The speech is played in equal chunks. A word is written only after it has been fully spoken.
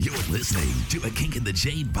listening to a Kink in the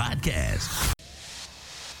Chain podcast.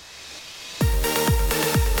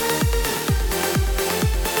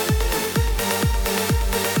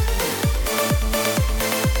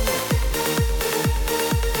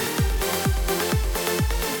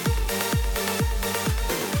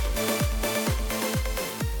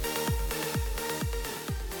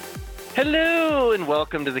 Hello and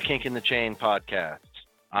welcome to the Kink in the Chain podcast.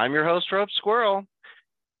 I'm your host, Rope Squirrel,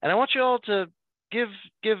 and I want you all to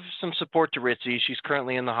give some support to Ritzy. She's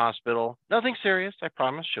currently in the hospital. Nothing serious, I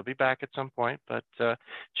promise. She'll be back at some point, but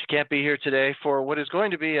she can't be here today for what is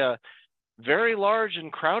going to be a very large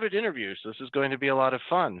and crowded interview, so this is going to be a lot of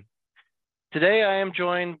fun. Today I am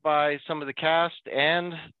joined by some of the cast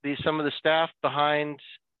and some of the staff behind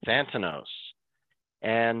Thantanos.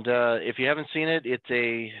 And if you haven't seen it,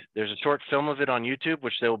 there's a short film of it on YouTube,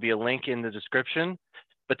 which there will be a link in the description.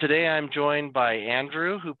 But today I'm joined by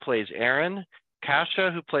Andrew, who plays Aaron, Kasha,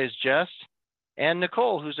 who plays Jess, and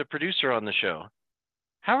Nicole, who's a producer on the show.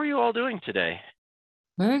 How are you all doing today?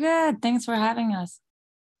 We're good. Thanks for having us.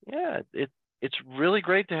 Yeah, it's really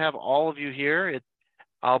great to have all of you here.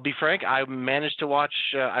 I'll be frank, I managed to watch.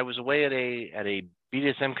 I was away at a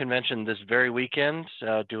BDSM convention this very weekend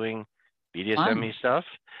doing BDSM stuff,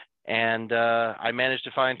 and I managed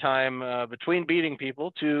to find time between beating people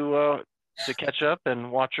to catch up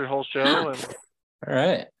and watch your whole show. And all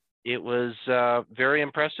right, it was very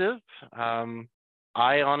impressive.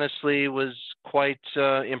 I honestly was quite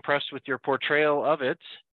impressed with your portrayal of it.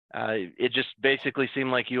 It just basically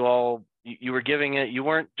seemed like you were giving it. You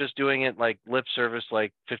weren't just doing it like lip service,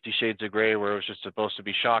 like 50 Shades of Grey, where it was just supposed to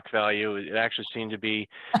be shock value. It actually seemed to be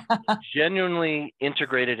genuinely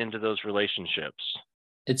integrated into those relationships.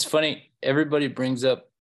 It's funny. Everybody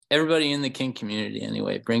in the kink community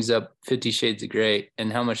anyway, brings up 50 Shades of Grey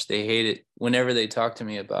and how much they hate it whenever they talk to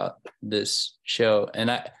me about this show.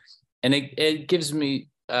 And it gives me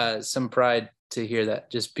some pride to hear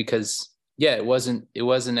that, just because, yeah, it wasn't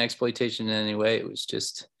exploitation in any way. It was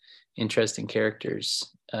just interesting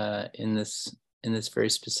characters in this very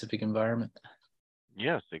specific environment.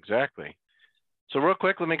 Yes, exactly. So real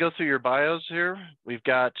quick, let me go through your bios here. We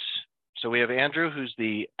have Andrew, who's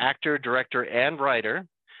the actor, director, and writer.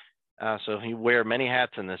 So he wears many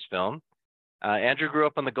hats in this film. Andrew grew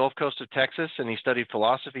up on the Gulf Coast of Texas, and he studied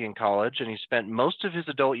philosophy in college, and he spent most of his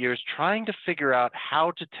adult years trying to figure out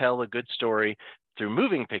how to tell a good story through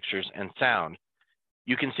moving pictures and sound.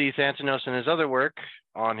 You can see Thantanos and his other work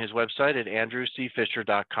on his website at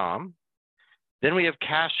andrewcfisher.com. Then we have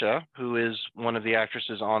Kasha, who is one of the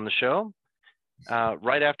actresses on the show.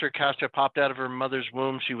 Right after Kasha popped out of her mother's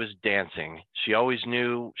womb, she was dancing. She always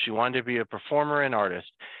knew she wanted to be a performer and artist.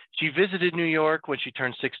 She visited New York when she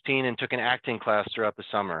turned 16 and took an acting class throughout the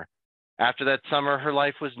summer. After that summer, her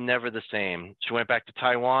life was never the same. She went back to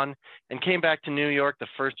Taiwan and came back to New York the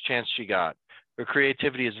first chance she got. Her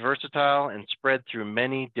creativity is versatile and spread through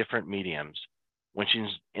many different mediums. When she's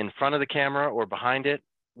in front of the camera or behind it,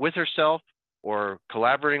 with herself or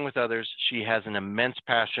collaborating with others, she has an immense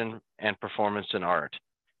passion and performance in art.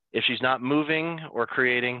 If she's not moving or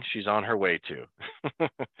creating, she's on her way to.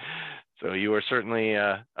 So you are certainly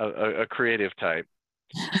a creative type.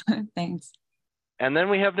 Thanks. And then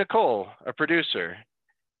we have Nicole, a producer.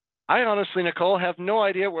 I honestly, Nicole, have no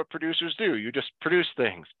idea what producers do. You just produce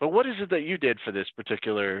things. But what is it that you did for this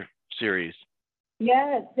particular series?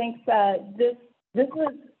 Yeah, thanks. This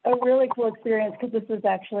was a really cool experience because this was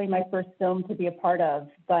actually my first film to be a part of.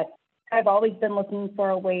 But I've always been looking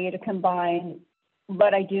for a way to combine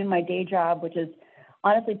what I do in my day job, which is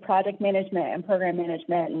honestly project management and program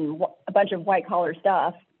management and a bunch of white collar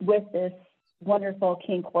stuff, with this wonderful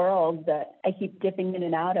kink world that I keep dipping in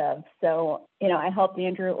and out of. So, I helped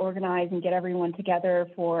Andrew organize and get everyone together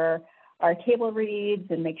for our table reads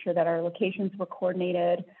and make sure that our locations were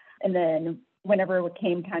coordinated. And then whenever it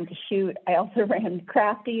came time to shoot, I also ran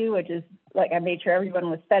Crafty, which is like I made sure everyone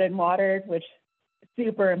was fed and watered, which is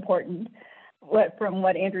super important. From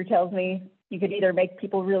what Andrew tells me, you could either make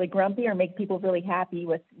people really grumpy or make people really happy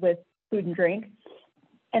with food and drink.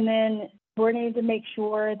 And then coordinated to make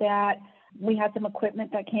sure that we had some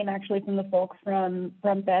equipment that came actually from the folks from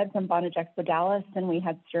Bed, from Bondage Expo Dallas, and we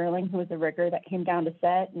had Sterling, who was a rigger, that came down to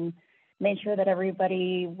set and made sure that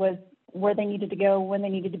everybody was where they needed to go when they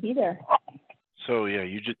needed to be there. So yeah,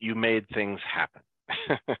 you made things happen.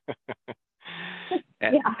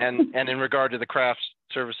 Yeah. And in regard to the craft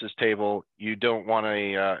services table, you don't want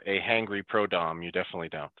a hangry pro dom. You definitely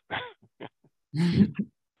don't.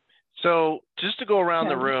 So just to go around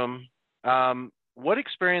the room, what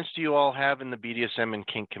experience do you all have in the BDSM and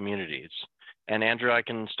kink communities? And Andrew, I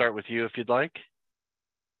can start with you if you'd like.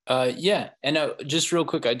 Yeah, and just real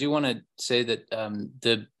quick, I do want to say that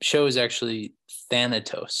the show is actually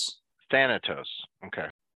Thanatos. Thanatos. Okay.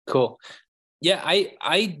 Cool. Yeah,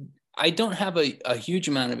 I don't have a huge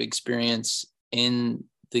amount of experience in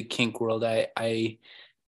the kink world. I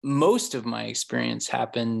most of my experience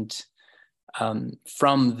happened from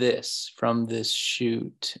this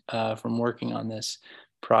shoot, from working on this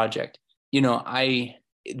project. You know,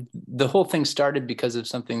 the whole thing started because of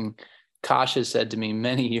something Kasha said to me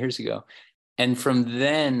many years ago, and from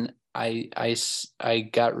then I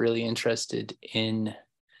got really interested in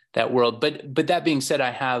that world. But that being said,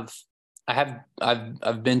 I've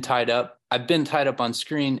been tied up. I've been tied up on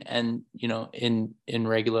screen and, you know, in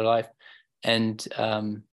regular life, and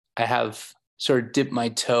I have sort of dipped my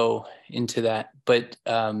toe into that. But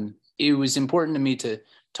it was important to me to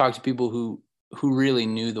talk to people who really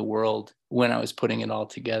knew the world when I was putting it all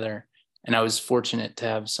together. And I was fortunate to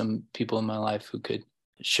have some people in my life who could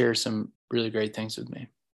share some really great things with me.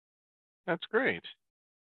 That's great.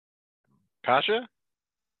 Kasha?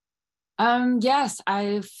 Yes,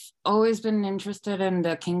 I've always been interested in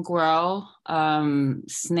the kink world.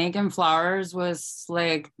 Snake and Flowers was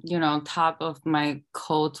like, you know, top of my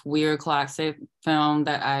cult weird classic film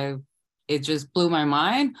that it just blew my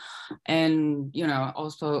mind, and, you know,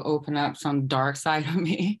 also opened up some dark side of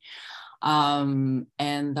me. I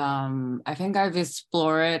think I've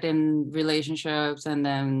explored it in relationships, and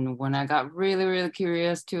then when I got really, really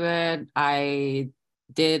curious to it, I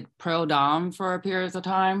did pro dom for a period of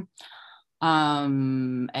time,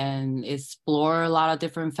 and explore a lot of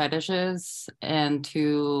different fetishes, and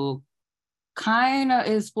to kind of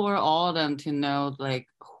explore all of them to know like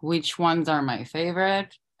which ones are my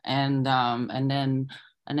favorite, and then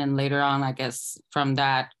later on, I guess from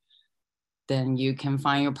that, then you can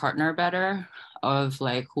find your partner better, of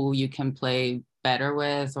like who you can play better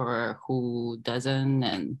with or who doesn't.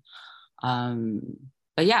 And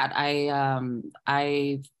but yeah,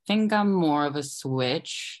 I think I'm more of a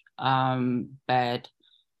switch, but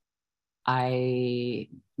I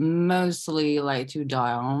mostly like to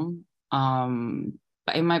dom.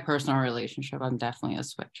 But in my personal relationship, I'm definitely a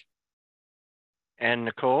switch. And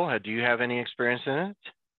Nicole, do you have any experience in it?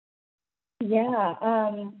 Yeah,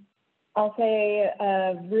 I'll say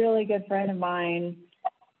a really good friend of mine,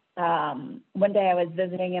 one day I was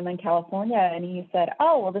visiting him in California, and he said,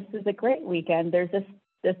 "Oh, well, this is a great weekend. There's this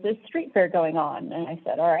street fair going on." And I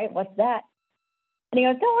said, "All right, what's that?" And he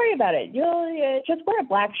goes, "Don't worry about it. You'll just wear a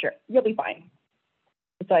black shirt. You'll be fine."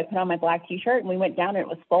 So I put on my black T-shirt, and we went down, and it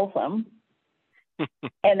was Folsom.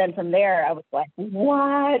 And then from there, I was like,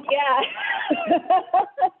 "What? Yeah."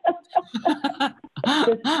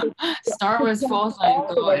 Start with Folsom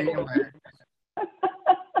and go anywhere. Oh,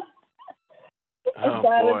 so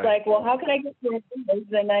I boy. was like, "Well, how can I get through this?"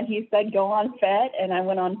 And then he said, "Go on FET," and I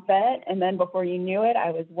went on FET, and then before you knew it,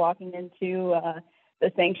 I was walking into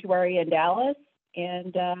the sanctuary in Dallas,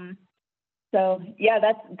 and so yeah,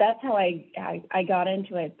 that's how I got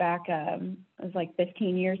into it back. It was like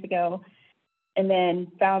 15 years ago, and then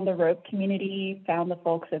found the rope community, found the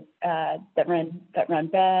folks that run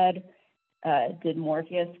Bed, did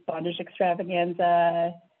Morpheus Bondage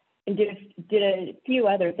Extravaganza, and did a few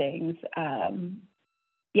other things.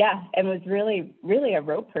 Yeah, and was really, really a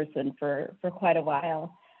rope person for quite a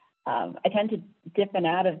while. I tend to dip in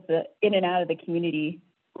and out of the community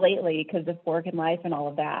lately because of work and life and all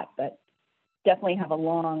of that, but definitely have a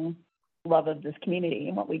long love of this community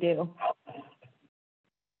and what we do.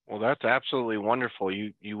 Well, that's absolutely wonderful.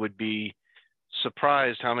 You would be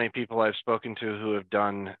surprised how many people I've spoken to who have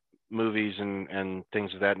done movies and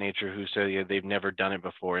things of that nature who say they've never done it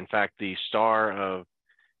before. In fact, the star of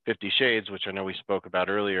 50 Shades, which I know we spoke about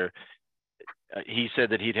earlier, he said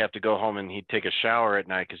that he'd have to go home and he'd take a shower at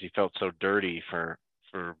night because he felt so dirty for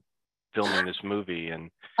filming this movie. And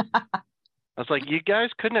I was like, you guys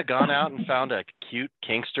couldn't have gone out and found a cute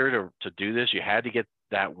kinkster to do this. You had to get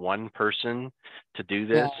that one person to do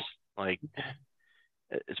this. Yeah. Like,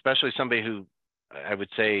 especially somebody who I would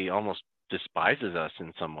say almost despises us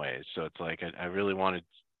in some ways. So it's like, I really wanted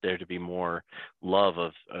there to be more love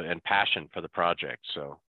of and passion for the project.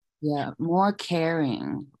 So yeah, more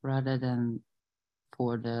caring rather than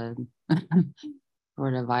for the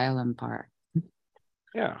for the violent part.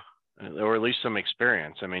 Yeah, or at least some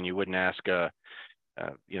experience. I mean, you wouldn't ask if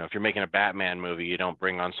you're making a Batman movie, you don't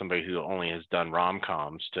bring on somebody who only has done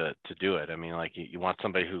rom-coms to do it. I mean, like you want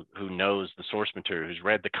somebody who knows the source material, who's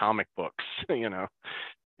read the comic books, in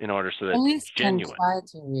order so that at least it's genuine. Can try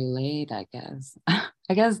to relate, I guess.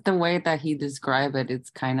 I guess the way that he described it, it's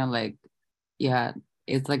kind of like, yeah,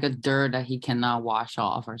 it's like a dirt that he cannot wash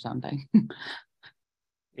off or something.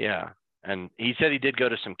 Yeah. And he said he did go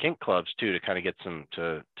to some kink clubs too to kind of get some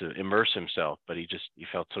to immerse himself, but he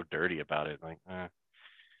felt so dirty about it. Like,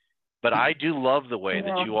 But I do love the way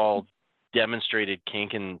that you all demonstrated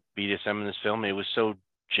kink and BDSM in this film. It was so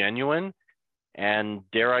genuine and,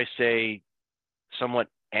 dare I say, somewhat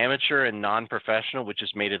amateur and non-professional, which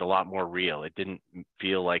just made it a lot more real. It didn't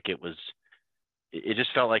feel like it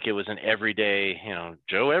just felt like it was an everyday,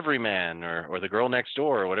 Joe Everyman or the girl next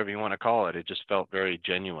door or whatever you want to call it. It just felt very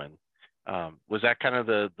genuine. Was that kind of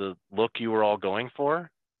the look you were all going for?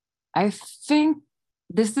 I think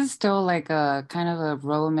this is still like a kind of a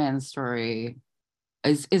romance story.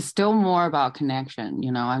 It's still more about connection.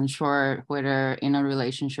 I'm sure whether in a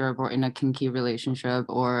relationship or in a kinky relationship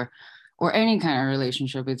or any kind of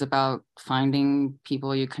relationship, it's about finding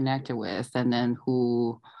people you connected with and then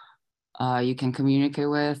who you can communicate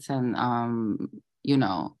with and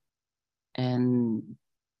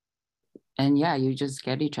and yeah, you just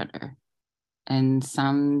get each other. And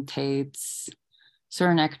some takes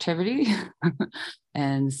certain activity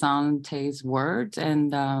and some takes words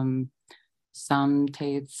and some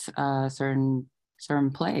takes certain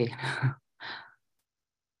play.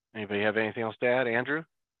 Anybody have anything else to add, Andrew?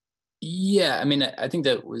 Yeah, I mean, I think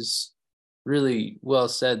that was really well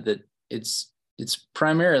said, that it's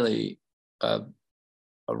primarily a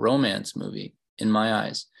romance movie in my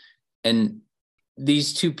eyes. And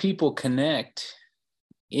these two people connect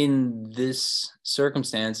in this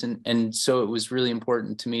circumstance. And so it was really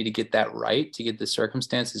important to me to get that right, to get the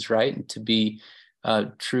circumstances right, and to be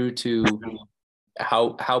true to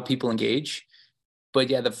how people engage. But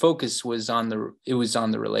yeah, the focus was on the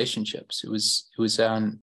relationships. It was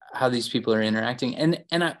on how these people are interacting. And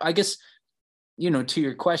I guess, to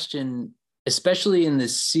your question, especially in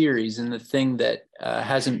this series and the thing that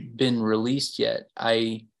hasn't been released yet,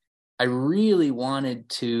 I really wanted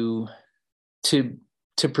to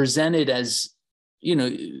present it as,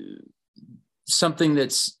 something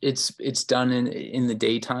that's it's done in the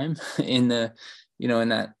daytime, in the,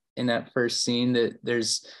 in that first scene, that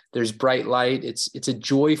there's bright light. It's a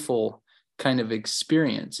joyful kind of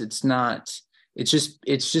experience. It's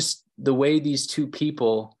just the way these two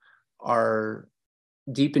people are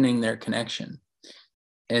deepening their connection.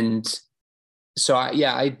 And so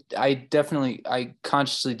I definitely, I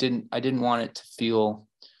consciously didn't want it to feel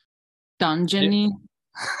dungeony.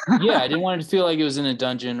 Yeah, I didn't want it to feel like it was in a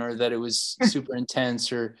dungeon or that it was super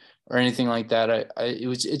intense or anything like that.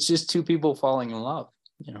 It's just two people falling in love,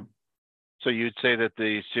 So you'd say that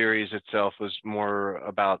the series itself was more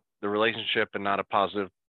about the relationship and not a positive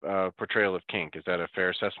portrayal of kink. Is that a fair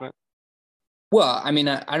assessment? Well, I mean,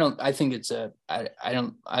 I think it's I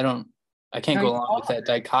can't go along with that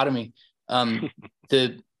dichotomy.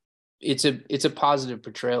 It's a positive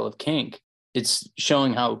portrayal of kink. It's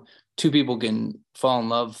showing how two people can fall in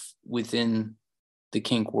love within the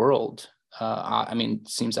kink world. I mean, it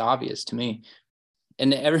seems obvious to me.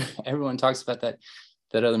 And everyone talks about that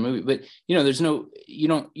other movie, but there's no, you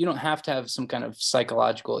don't have to have some kind of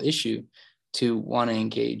psychological issue to want to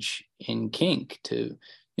engage in kink. To,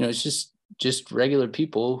 it's just regular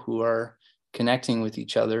people who are connecting with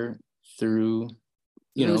each other through,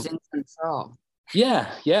 losing control.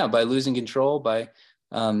 Yeah, by losing control, by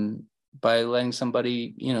letting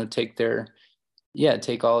somebody,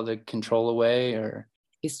 take all the control away, or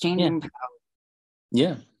exchanging power.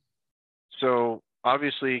 Yeah. So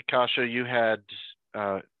obviously, Kasha, you had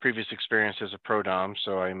previous experience as a pro dom,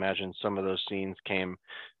 so I imagine some of those scenes came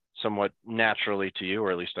somewhat naturally to you,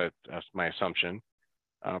 or at least that's my assumption.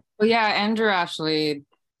 Well, yeah, Andrew actually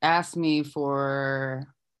asked me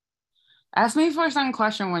for some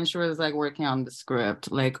question when she was like working on the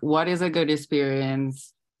script, like what is a good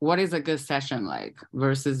experience, what is a good session like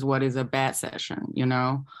versus what is a bad session,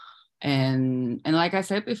 and like I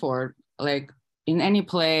said before, like in any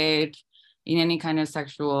play, in any kind of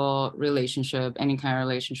sexual relationship, any kind of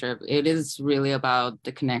relationship, it is really about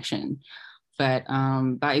the connection. But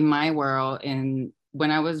in my world, and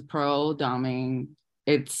when I was pro doming,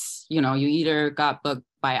 it's, you either got booked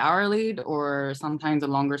by hourly, or sometimes a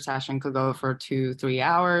longer session could go for 2-3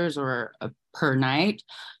 hours or per night.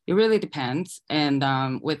 It really depends.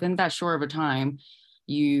 And within that short of a time,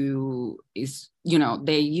 they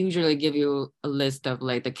usually give you a list of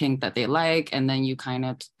like the kink that they like, and then you kind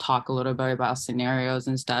of talk a little bit about scenarios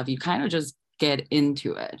and stuff. You kind of just get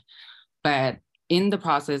into it. But in the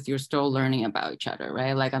process, you're still learning about each other,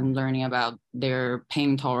 right? Like I'm learning about their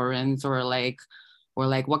pain tolerance, or like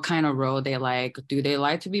what kind of role they like. Do they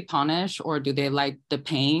like to be punished, or do they like the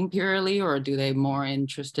pain purely, or do they more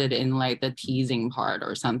interested in like the teasing part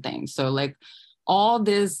or something? So like all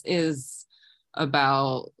this is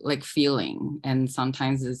about like feeling, and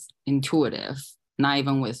sometimes it's intuitive, not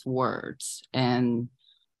even with words. And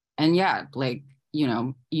yeah, like, you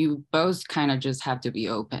know, you both kind of just have to be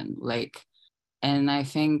open, like. And I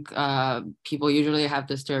think people usually have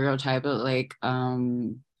the stereotype of like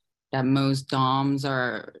that most doms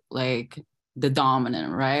are like the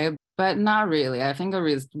dominant, right? But not really. I think a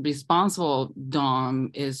responsible dom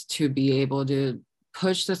is to be able to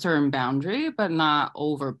push the certain boundary, but not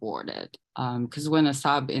overboard it. Because when a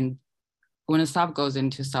sub goes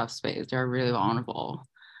into subspace, they're really vulnerable,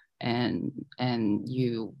 and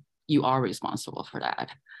you are responsible for that.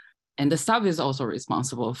 And the sub is also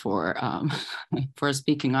responsible for for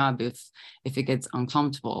speaking up if it gets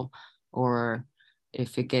uncomfortable, or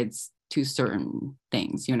if it gets to certain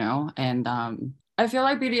things, you know. And I feel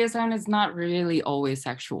like BDSM is not really always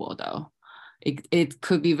sexual, though. It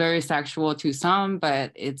could be very sexual to some,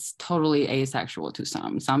 but it's totally asexual to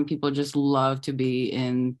some. Some people just love to be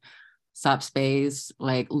in subspace,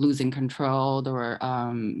 like losing control, or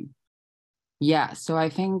yeah. So I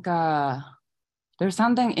think there's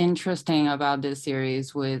something interesting about this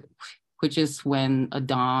series which is when a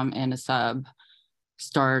dom and a sub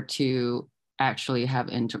start to actually have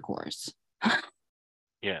intercourse.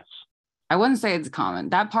 Yes. I wouldn't say it's common.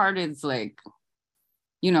 That part is like,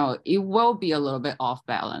 you know, it will be a little bit off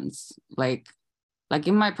balance. Like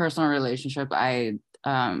in my personal relationship, I've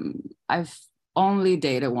only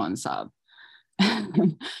dated one sub.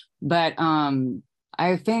 But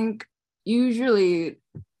I think usually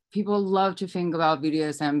people love to think about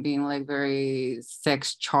BDSM being like very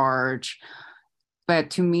sex charged, but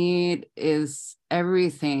to me it is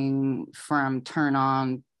everything from turn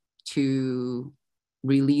on to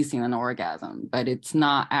releasing an orgasm, but it's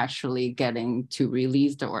not actually getting to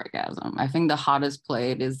release the orgasm. I think the hottest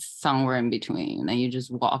play is somewhere in between, and you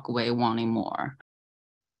just walk away wanting more.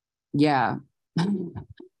 Yeah.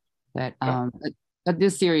 but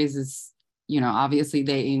this series is, you know, obviously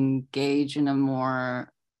they engage in a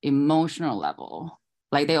more emotional level.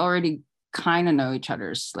 Like they already kind of know each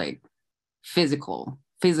other's like physical,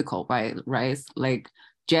 right? Like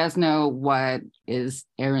just know what is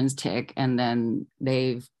Aaron's tick, and then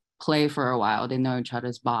they've played for a while. They know each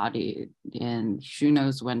other's body, and she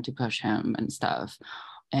knows when to push him and stuff.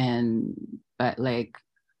 But like,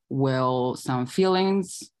 will some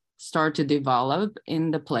feelings start to develop in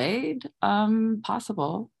the play?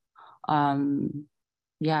 Possible.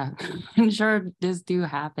 Yeah, I'm sure this do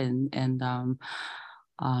happen, and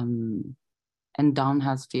Dom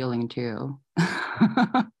has feeling too,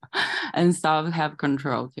 and Sub have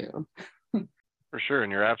control too. For sure,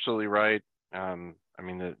 and you're absolutely right. I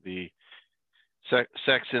mean, the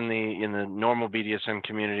sex in the normal BDSM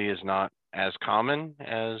community is not as common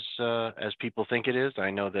as people think it is.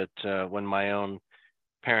 I know that when my own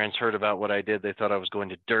parents heard about what I did, they thought I was going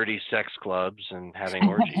to dirty sex clubs and having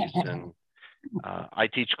orgies. And I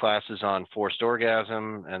teach classes on forced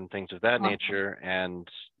orgasm and things of that nature, and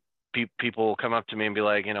people come up to me and be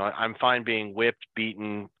like, you know, I'm fine being whipped,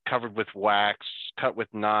 beaten, covered with wax, cut with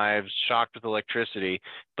knives, shocked with electricity,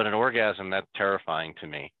 but an orgasm, that's terrifying to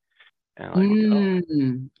me.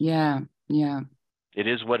 And yeah, it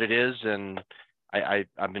is what it is. And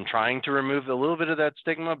I've been trying to remove a little bit of that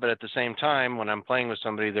stigma, but at the same time, when I'm playing with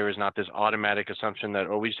somebody, there is not this automatic assumption that,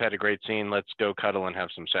 oh, we just had a great scene, let's go cuddle and have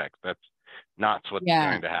some sex. That's not what's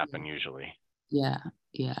going to happen usually. Yeah.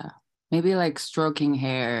 Maybe like stroking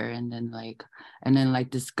hair and then like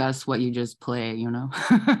discuss what you just play, you know?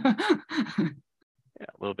 Yeah,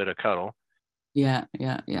 a little bit of cuddle. Yeah,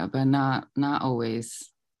 but not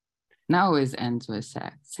always ends with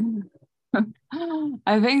sex.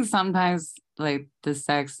 I think sometimes like the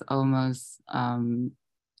sex almost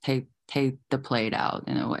take the plate out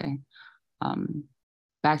in a way.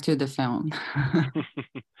 Back to the film.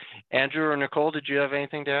 Andrew or Nicole, did you have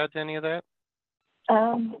anything to add to any of that?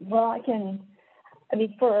 Well, I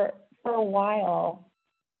mean, for a while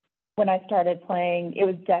when I started playing, it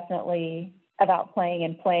was definitely about playing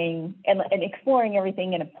and exploring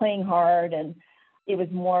everything and playing hard. And it was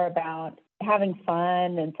more about having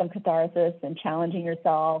fun and some catharsis and challenging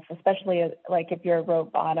yourself, especially like if you're a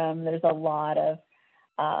rope bottom, there's a lot of,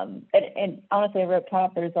 and honestly, a rope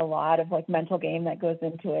top, there's a lot of like mental game that goes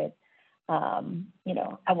into it. You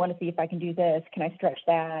know, I want to see if I can do this. Can I stretch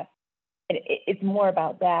that? It's more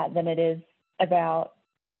about that than it is about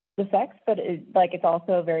the sex, but it's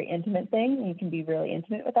also a very intimate thing. You can be really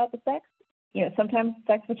intimate without the sex. You know, sometimes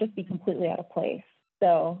sex would just be completely out of place.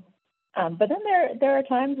 So, but then there are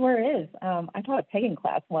times where it is. I taught a pegging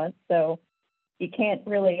class once, so you can't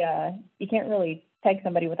really peg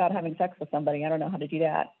somebody without having sex with somebody. I don't know how to do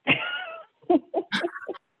that.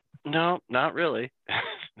 No, not really.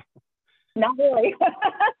 Not really.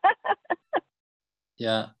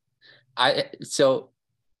 Yeah. I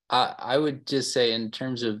would just say in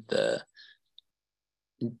terms of the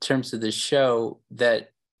show,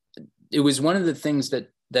 that it was one of the things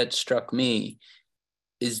that struck me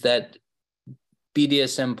is that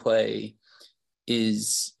BDSM play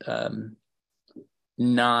is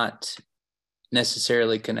not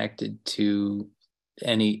necessarily connected to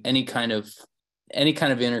any kind of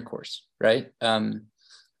intercourse, right?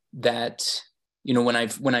 That, you know,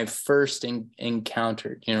 when I first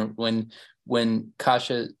encountered, you know, when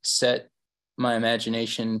Kasha set my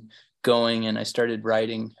imagination going and I started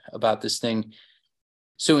writing about this thing.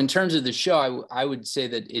 So in terms of the show, I would say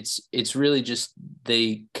that it's really just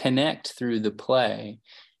they connect through the play,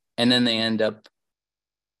 and then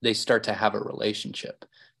they start to have a relationship.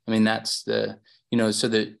 I mean, that's the, you know, so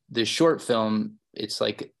the short film, it's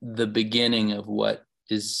like the beginning of what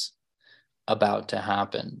is about to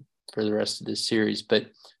happen for the rest of this series. But,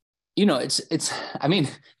 you know, it's I mean,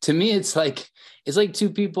 to me, it's like two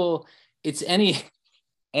people, it's any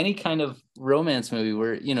kind of romance movie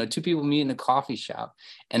where, you know, two people meet in a coffee shop,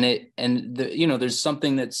 and you know, there's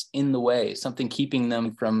something that's in the way, something keeping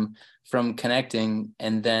them from connecting,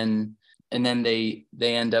 and then they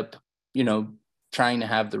end up, you know, trying to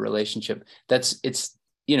have the relationship. It's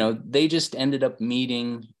you know, they just ended up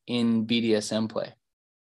meeting in BDSM play.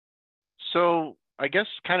 So I guess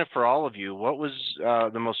kind of for all of you, what was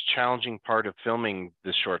the most challenging part of filming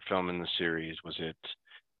this short film in the series? Was it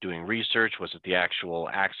doing research? Was it the actual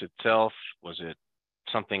acts itself? Was it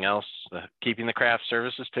something else? Keeping the craft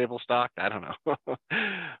services table stocked? I don't know.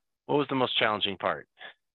 What was the most challenging part?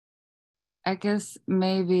 I guess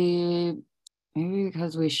maybe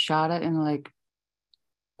because we shot it in like,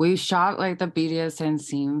 we shot like the BDSM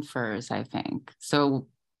scene first, I think. So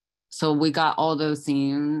we got all those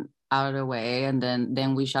scenes out of the way, and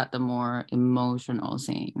then we shot the more emotional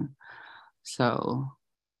scene. So,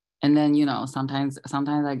 and then, you know, sometimes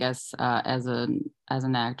I guess as an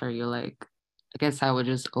actor, you're like, I guess I would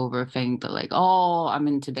just overthink the like, oh, I'm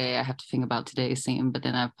in today, I have to think about today's scene. But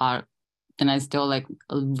then I still like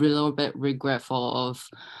a little bit regretful of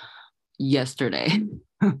yesterday.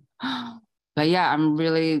 But yeah, I'm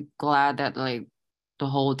really glad that like the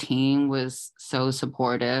whole team was so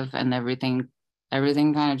supportive, and everything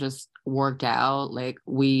kind of just worked out. Like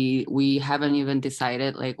we haven't even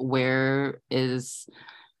decided like where is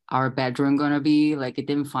our bedroom gonna be. Like it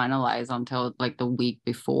didn't finalize until like the week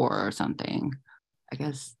before or something. I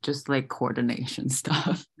guess just like coordination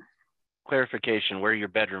stuff. Clarification, where your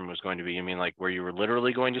bedroom was going to be. You mean like where you were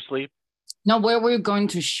literally going to sleep? No, where we're going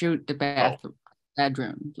to shoot the bedroom.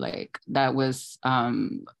 Like that was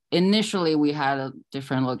initially we had a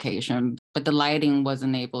different location, but the lighting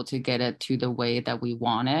wasn't able to get it to the way that we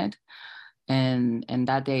wanted. And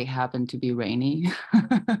that day happened to be rainy.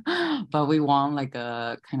 But we want like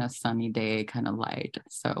a kind of sunny day, kind of light.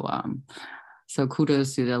 So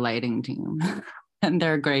kudos to the lighting team. And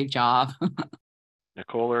they're a great job.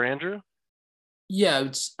 Nicole or Andrew?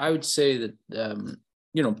 Yeah, I would say that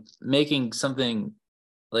you know, making something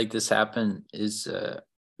like this happen is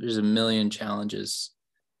there's a million challenges.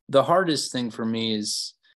 The hardest thing for me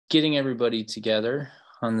is getting everybody together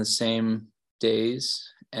on the same days,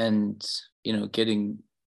 and, you know, getting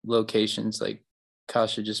locations like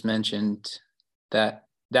Kasha just mentioned. That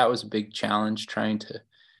was a big challenge, trying to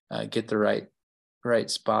get the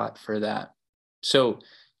right spot for that. So,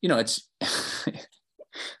 you know, it's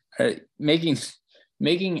making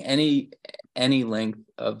any length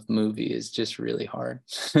of movie is just really hard.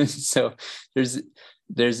 So there's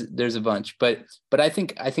a bunch, but I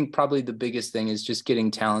think probably the biggest thing is just getting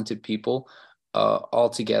talented people all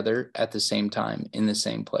together at the same time in the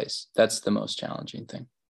same place. That's the most challenging thing.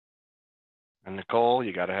 And Nicole,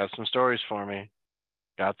 you got to have some stories for me.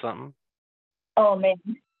 Got something? Oh man.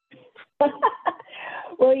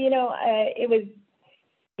 Well, you know, it was,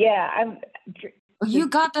 yeah. You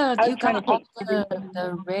got trying to take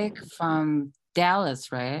the rig from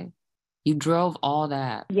Dallas, right? You drove all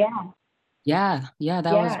that. Yeah. Yeah,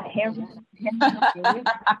 that was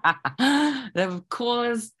the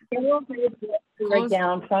coolest. Right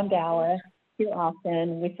down from Dallas to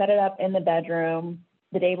Austin. We set it up in the bedroom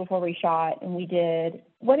the day before we shot, and we did,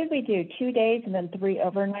 what did we do? 2 days and then 3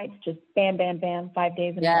 overnights, just bam, bam, bam, 5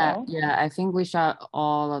 days in a row. Yeah, I think we shot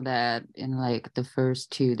all of that in like the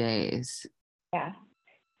first 2 days. Yeah,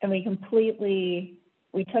 and we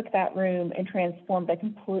took that room and transformed it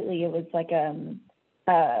completely. It was like a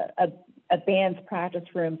band's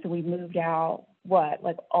practice room. So we moved out there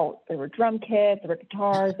were drum kits, there were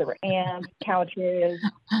guitars, there were amps, couches.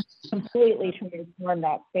 completely transformed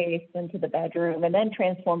that space into the bedroom and then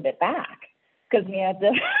transformed it back because we had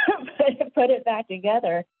to put it back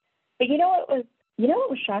together. But what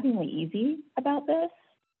was shockingly easy about this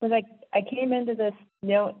was I came into this,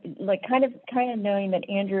 kind of knowing that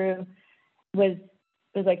Andrew was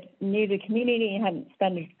like new to the community and hadn't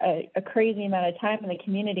spent a crazy amount of time in the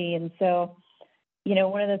community. And so,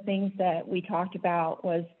 one of the things that we talked about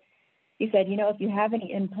was, he said, if you have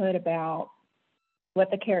any input about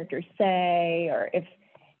what the characters say, or if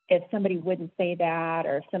somebody wouldn't say that,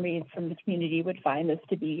 or if somebody from the community would find this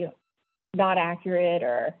to be not accurate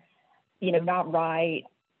or, not right,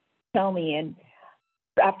 tell me. And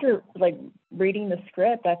after reading the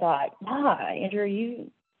script, I thought, Andrew,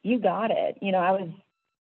 you got it. I was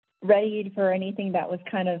ready for anything that was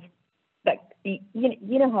kind of that,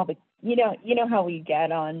 how we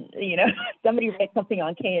get on, somebody writes something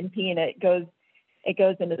on KNP and it goes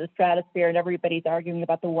into the stratosphere and everybody's arguing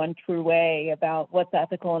about the one true way about what's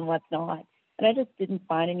ethical and what's not. And I just didn't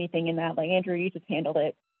find anything in that. Andrew, you just handled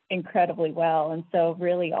it incredibly well. And so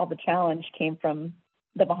really all the challenge came from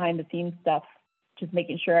the behind the scenes stuff, just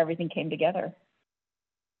making sure everything came together.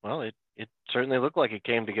 Well, it certainly looked like it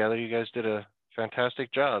came together. You guys did a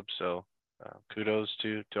fantastic job. So kudos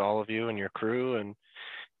to all of you and your crew and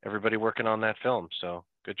everybody working on that film. So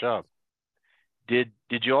good job. Did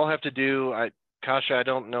you all have to do, Kasha, I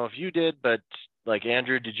don't know if you did, but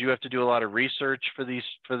Andrew, did you have to do a lot of research for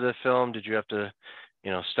the film? Did you have to,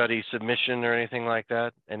 study submission or anything like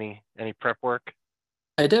that? Any prep work?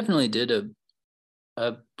 I definitely did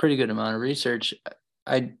a pretty good amount of research.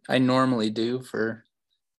 I normally do for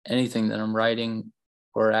anything that I'm writing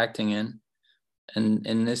or acting in. And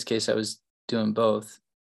in this case, I was doing both.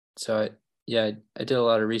 So I did a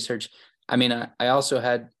lot of research. I mean, I also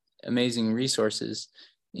had amazing resources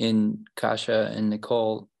in Kasha and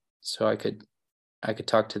Nicole, so I could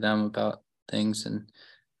talk to them about things, and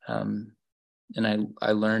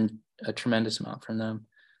I learned a tremendous amount from them.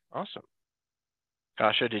 Awesome.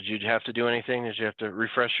 Kasha, did you have to do anything? Did you have to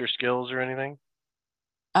refresh your skills or anything?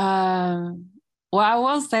 Well, I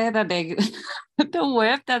will say that the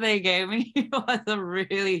whip that they gave me was a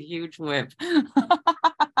really huge whip. That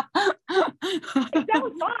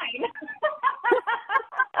was mine.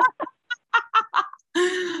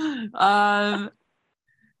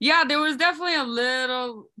 Yeah, there was definitely a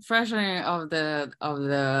little freshening of the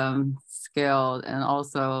skill, and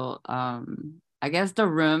also I guess the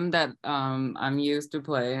room that I'm used to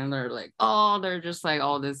playing, they're just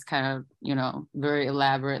all this kind of very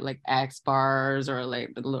elaborate X bars or the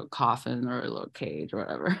little coffin or a little cage or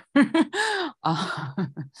whatever.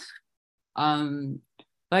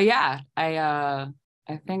 But yeah, I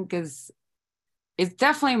think it's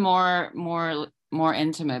definitely more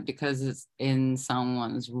intimate because it's in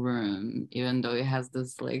someone's room, even though it has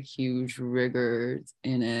this huge rigors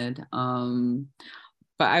in it.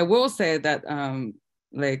 But I will say that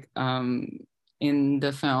in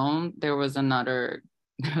the film there was another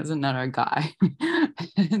guy.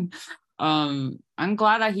 And I'm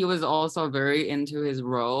glad that he was also very into his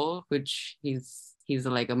role, which he's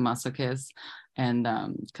like a masochist, and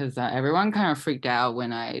because everyone kind of freaked out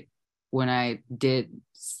when I did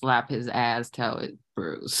slap his ass till it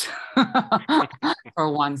bruised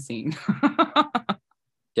for one scene.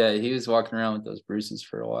 Yeah, he was walking around with those bruises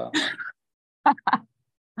for a while.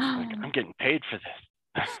 I'm getting paid for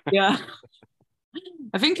this. Yeah.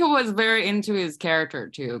 I think he was very into his character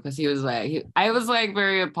too, because he was I was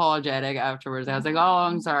very apologetic afterwards. I was like, oh,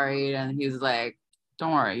 I'm sorry. And he was like,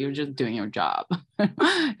 don't worry, you're just doing your job.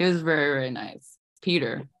 It was very, very nice.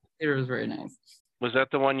 Peter was very nice. Was that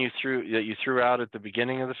the one you threw out at the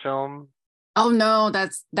beginning of the film? Oh no,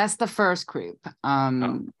 that's the first creep.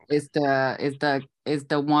 It's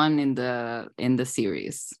the one in the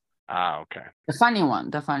series. Okay. The funny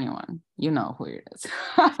one. You know who it is.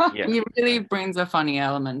 Yeah. He really brings a funny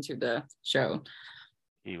element to the show.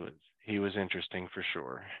 He was interesting for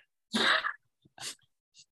sure.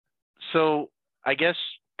 So I guess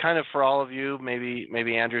kind of for all of you,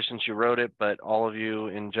 maybe Andrew, since you wrote it, but all of you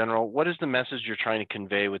in general, what is the message you're trying to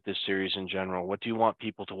convey with this series in general? What do you want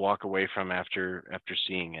people to walk away from after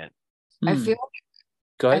seeing it? I feel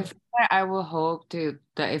Go ahead. I will hope that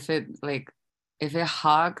if it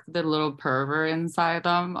hugged the little pervert inside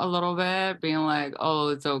them a little bit, being like, oh,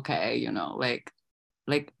 it's okay,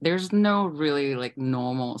 there's no really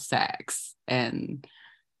normal sex, and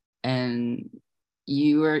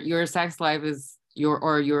your sex life is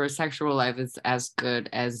your sexual life is as good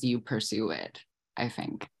as you pursue it, I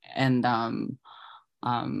think. And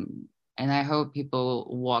I hope people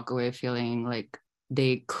walk away feeling like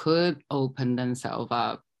they could open themselves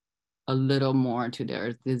up a little more to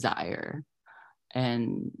their desire,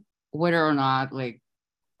 and whether or not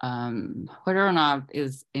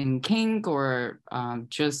is in kink or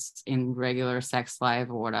just in regular sex life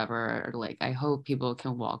or whatever, like I hope people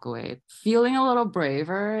can walk away feeling a little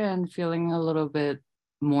braver and feeling a little bit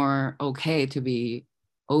more okay to be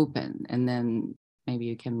open, and then maybe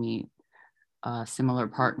you can meet a similar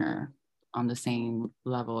partner on the same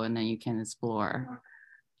level, and then you can explore,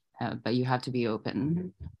 but you have to be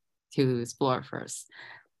open to explore first.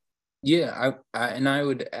 Yeah, I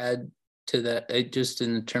would add to that, just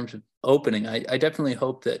in terms of opening, I definitely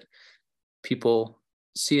hope that people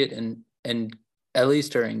see it and at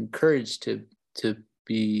least are encouraged to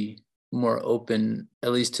be more open,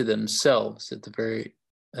 at least to themselves at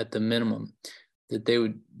the minimum, that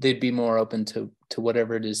they'd be more open to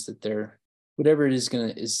whatever it is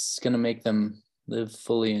gonna make them live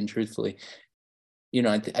fully and truthfully. You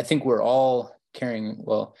know, I think we're all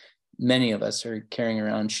many of us are carrying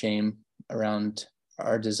around shame around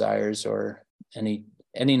our desires or any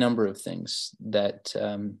number of things that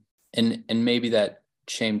and maybe that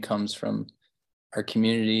shame comes from our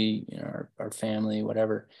community, you know, our family,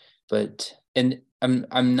 whatever. But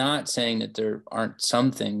I'm not saying that there aren't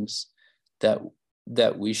some things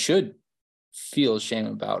that we should feel shame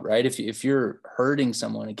about, right? If you're hurting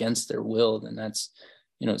someone against their will, then that's,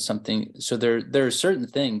 you know, something. So there are certain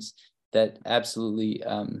things that absolutely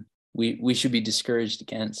we should be discouraged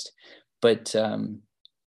against, but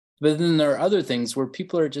then there are other things where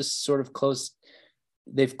people are just sort of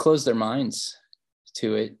they've closed their minds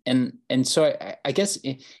to it, and so I guess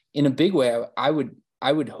in a big way I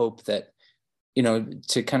would hope that, you know,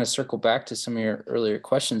 to kind of circle back to some of your earlier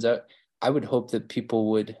questions, I would hope that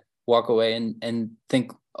people would walk away and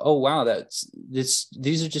think, oh wow,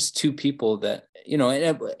 these are just two people that, you know,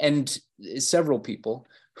 and several people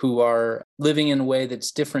who are living in a way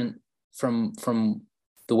that's different from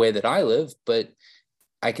the way that I live, but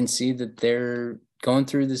I can see that they're going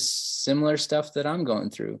through this similar stuff that I'm going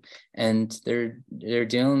through, and they're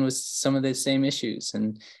dealing with some of the same issues,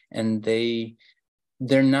 and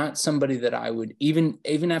they're not somebody that I would,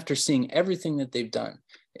 even after seeing everything that they've done,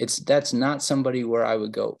 that's not somebody where I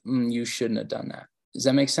would go, you shouldn't have done that. Does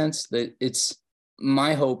that make sense? That it's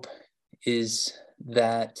my hope is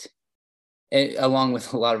that, along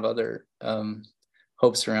with a lot of other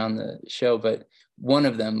hopes around the show, but one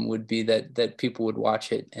of them would be that people would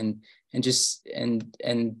watch it and just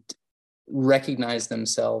recognize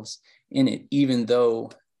themselves in it, even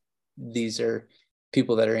though these are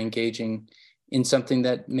people that are engaging in something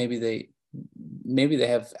that maybe they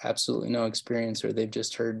have absolutely no experience, or they've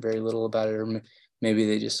just heard very little about it, or maybe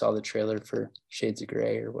they just saw the trailer for Shades of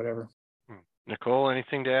Grey or whatever. Nicole,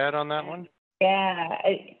 anything to add on that one? Yeah,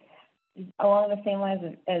 along the same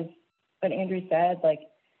lines as what Andrew said, like,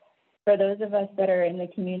 for those of us that are in the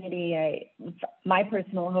community, my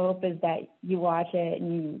personal hope is that you watch it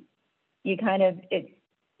and you kind of,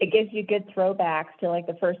 it gives you good throwbacks to like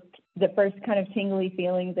the first kind of tingly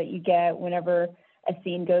feelings that you get whenever a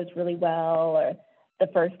scene goes really well, or the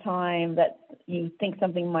first time that you think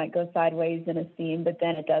something might go sideways in a scene, but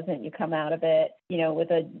then it doesn't. You come out of it, you know, with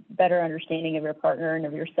a better understanding of your partner and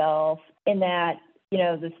of yourself. In that, you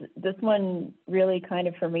know, this one really kind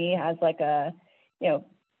of, for me, has like a, you know,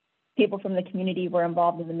 people from the community were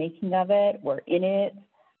involved in the making of it, were in it,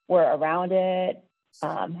 were around it,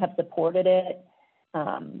 have supported it.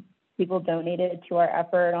 People donated to our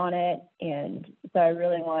effort on it. And so I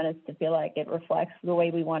really want us to feel like it reflects the way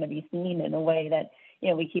we want to be seen, in a way that, you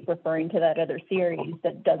know, we keep referring to that other series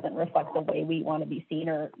that doesn't reflect the way we want to be seen,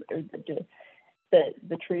 or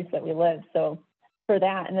the truth that we live. So for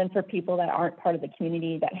that, and then for people that aren't part of the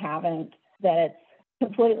community, that haven't, that it's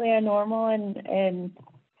completely abnormal, and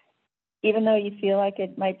even though you feel like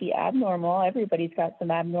it might be abnormal, everybody's got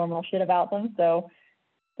some abnormal shit about them. So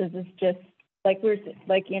this is just, like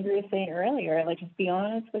Andrew was saying earlier, like, just be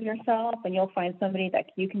honest with yourself, and you'll find somebody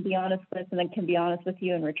that you can be honest with, and then can be honest with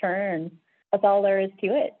you in return. That's all there is to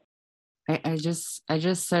it. I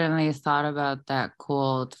just suddenly thought about that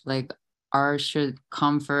quote, like, art should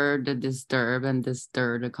comfort the disturbed and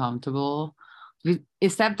disturb the comfortable.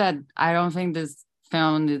 Except that I don't think this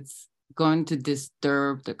film is going to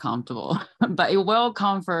disturb the comfortable, but it will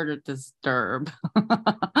comfort the disturbed.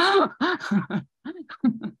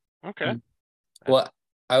 Okay. Well,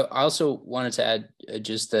 I also wanted to add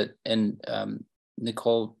just that, and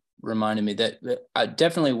Nicole reminded me that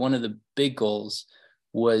definitely one of the big goals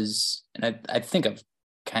was, and I think I've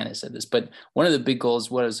kind of said this, but one of the big goals,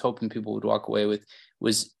 what I was hoping people would walk away with,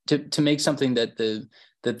 was to make something that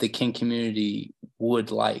the kink community would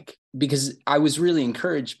like. because I was really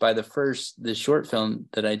encouraged by the short film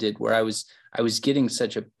that I did, where I was getting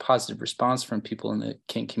such a positive response from people in the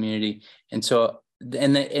kink community. And so,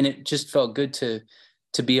 and it just felt good to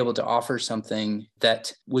be able to offer something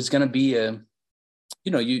that was going to be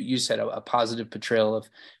you said a positive portrayal of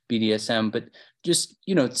BDSM, but just,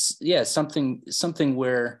 something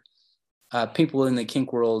where people in the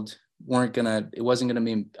kink world it wasn't going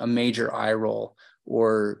to be a major eye roll,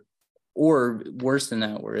 or worse than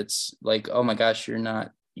that, where it's like, oh my gosh,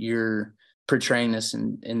 you're portraying this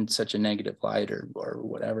in such a negative light or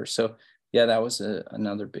whatever. So yeah, that was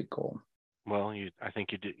another big goal. Well, I think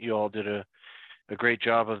you all did a great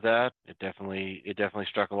job of that. It definitely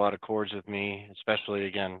struck a lot of chords with me, especially,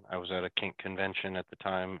 again, I was at a kink convention at the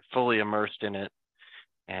time, fully immersed in it,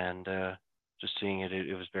 and just seeing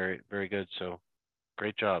it was very, very good. So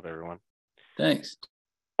great job, everyone. Thanks.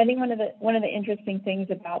 I think one of the interesting things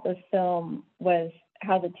about this film was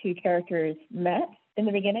how the two characters met in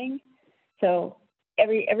the beginning. So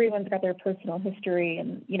everyone's got their personal history,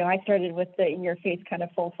 and I started with the in your face kind of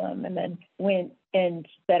fulsome, and then went and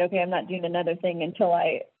said, okay, I'm not doing another thing until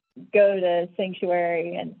I go to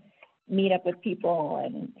Sanctuary and meet up with people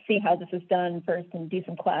and see how this is done first, and do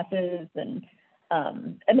some classes, and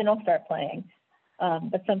then I'll start playing.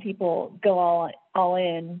 But some people go all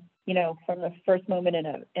in, from the first moment in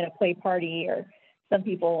a play party, or some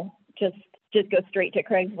people just go straight to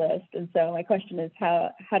Craigslist. And so my question is,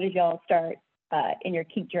 how did y'all start in your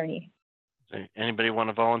kink journey? Anybody want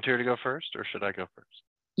to volunteer to go first, or should I go first?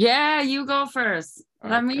 Yeah, you go first.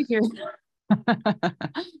 Okay. Let me hear.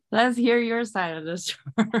 Let's hear your side of the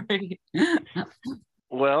story.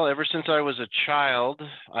 Well, ever since I was a child,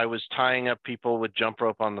 I was tying up people with jump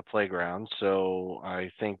rope on the playground. So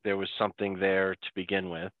I think there was something there to begin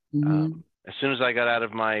with. Mm-hmm. As soon as I got out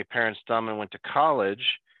of my parents' thumb and went to college,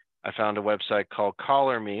 I found a website called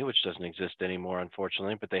Collar Me, which doesn't exist anymore,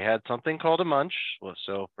 unfortunately, but they had something called a munch. Well,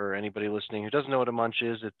 so for anybody listening who doesn't know what a munch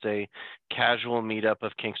is, it's a casual meetup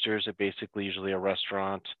of kinksters at basically usually a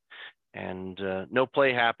restaurant. And no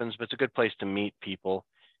play happens, but it's a good place to meet people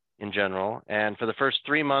in general. And for the first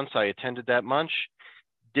 3 months, I attended that munch.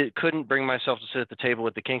 Couldn't bring myself to sit at the table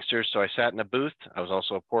with the kinksters, so I sat in a booth. I was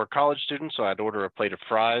also a poor college student, so I'd order a plate of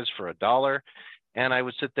fries for $1, and I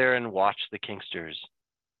would sit there and watch the kinksters.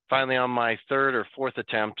 Finally, on my third or fourth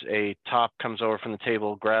attempt, a top comes over from the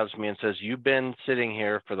table, grabs me, and says, "You've been sitting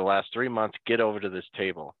here for the last 3 months. Get over to this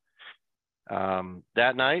table."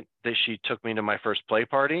 That night, she took me to my first play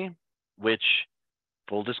party, which,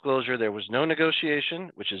 full disclosure, there was no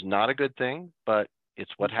negotiation, which is not a good thing, but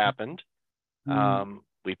it's what happened.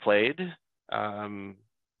 We played.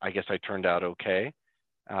 I guess I turned out okay.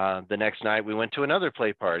 The next night, we went to another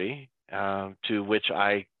play party, to which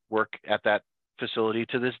I work at that facility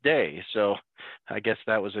to this day. So I guess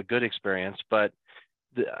that was a good experience. But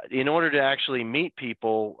in order to actually meet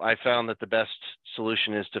people, I found that the best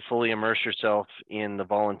solution is to fully immerse yourself in the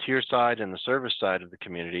volunteer side and the service side of the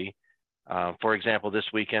community. For example,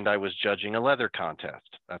 this weekend I was judging a leather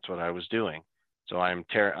contest. That's what I was doing. So I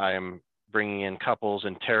am bringing in couples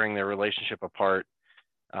and tearing their relationship apart,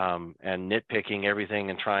 and nitpicking everything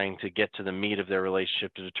and trying to get to the meat of their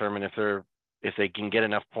relationship to determine if they can get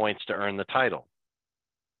enough points to earn the title.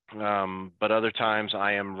 But other times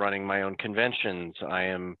I am running my own conventions. I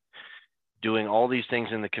am doing all these things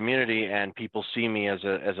in the community, and people see me as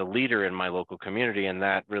a leader in my local community, and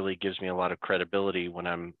that really gives me a lot of credibility when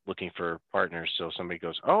I'm looking for partners. So somebody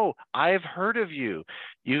goes, "Oh, I've heard of you.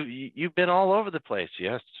 You've been all over the place."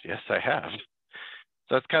 Yes, I have.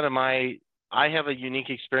 So that's kind of I have a unique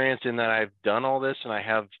experience in that I've done all this, and I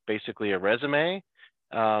have basically a resume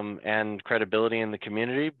and credibility in the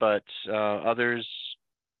community. But others,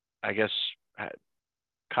 I guess,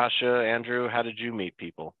 Kasha, Andrew, how did you meet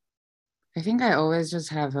people? I think I always just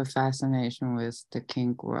have a fascination with the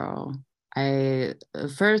kink world.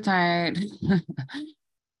 First time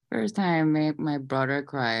I made my brother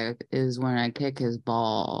cry is when I kick his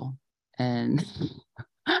ball, and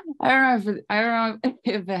I don't know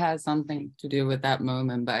if it has something to do with that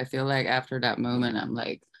moment, but I feel like after that moment, I'm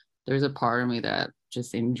like, there's a part of me that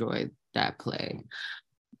just enjoyed that play.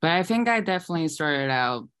 But I think I definitely started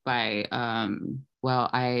out by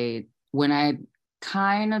when I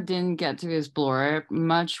kind of didn't get to explore it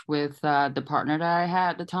much with the partner that I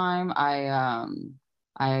had at the time.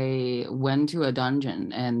 I went to a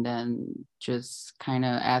dungeon and then just kind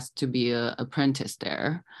of asked to be an apprentice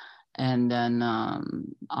there. And then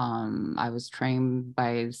I was trained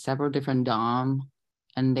by several different dom,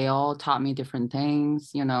 and they all taught me different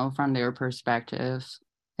things, from their perspectives.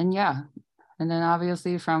 And yeah, and then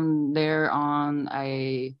obviously from there on,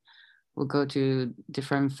 I we'll go to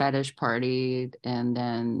different fetish party, and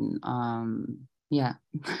then yeah.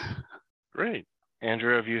 Great.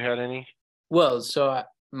 Andrew, have you had any? Well, so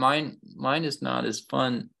mine is not as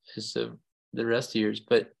fun as the rest of yours,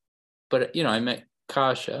 but I met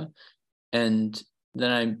Kasha, and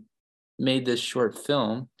then I made this short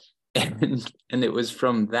film, and it was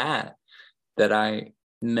from that I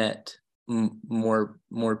met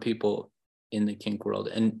more people in the kink world,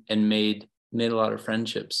 and made a lot of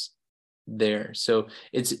friendships there. So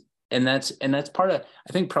that's part of,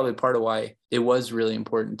 I think, probably part of why it was really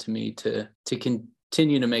important to me to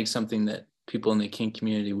continue to make something that people in the kink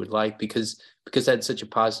community would like, because I had such a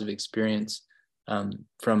positive experience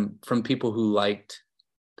from people who liked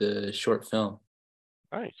the short film.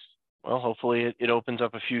 Nice. Well, hopefully it opens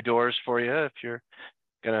up a few doors for you if you're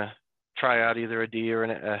gonna try out either a D or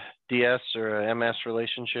a DS or a MS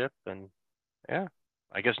relationship. And yeah,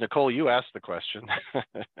 I guess Nicole, you asked the question.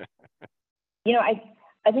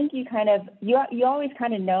 I think you kind of you always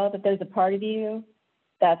kind of know that there's a part of you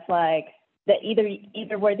that's like that,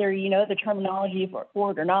 either whether you know the terminology for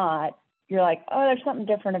it or not, you're like, oh, there's something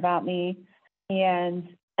different about me. And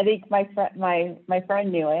I think my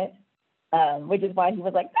friend knew it, which is why he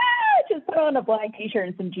was like, just put on a black t-shirt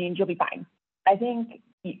and some jeans, you'll be fine. I think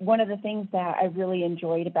one of the things that I really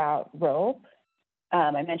enjoyed about Rope,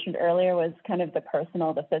 I mentioned earlier, was kind of the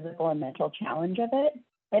personal, the physical and mental challenge of it.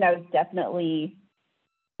 And I was definitely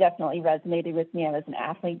resonated with me. I was an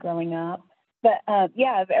athlete growing up. But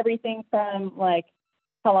everything from like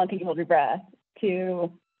how long can you hold your breath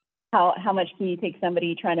to how much can you take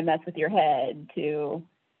somebody trying to mess with your head to,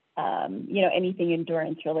 anything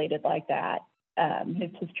endurance related like that has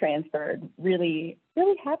just transferred really,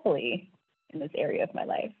 really happily in this area of my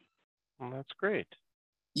life. Well, that's great.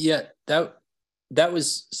 Yeah, that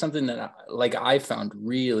was something that I found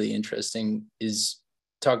really interesting, is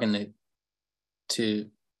talking to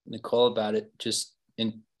Nicole about it, just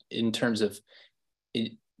in terms of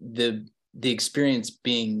the experience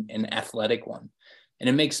being an athletic one. And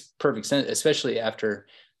it makes perfect sense, especially after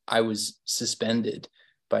I was suspended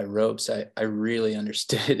by ropes. I really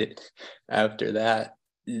understood it after that.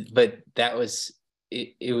 But that was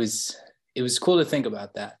it was cool to think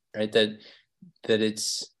about that, right? That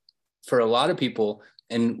it's, for a lot of people,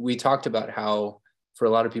 and we talked about how for a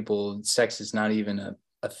lot of people sex is not even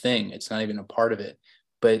a thing, it's not even a part of it.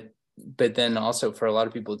 But then also for a lot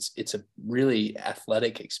of people it's a really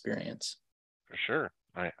athletic experience. For sure.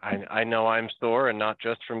 I know I'm sore, and not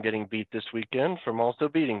just from getting beat this weekend, from also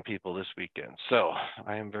beating people this weekend. So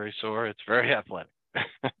I am very sore. It's very athletic.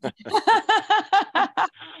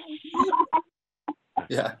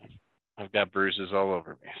 Yeah. I've got bruises all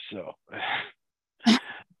over me. So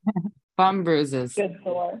Fun bruises. Good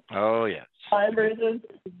sore. oh yes. Fun bruises.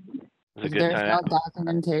 It's a If good there's time. no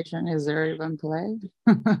documentation, is there even play?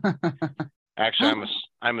 Actually,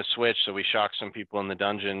 I'm a switch, so we shocked some people in the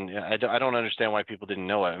dungeon. I don't understand why people didn't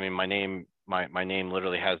know it. I mean, my name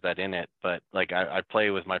literally has that in it. But like, I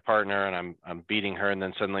play with my partner, and I'm beating her, and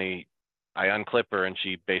then suddenly I unclip her, and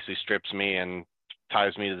she basically strips me and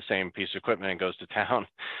ties me to the same piece of equipment and goes to town.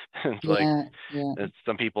 It's like,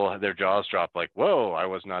 some people, their jaws drop, like, whoa, I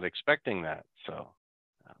was not expecting that. So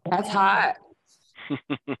That's hot.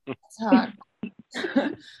 That's hot.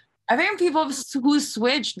 I think people who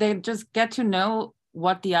switch, they just get to know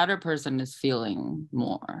what the other person is feeling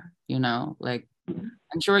more, like,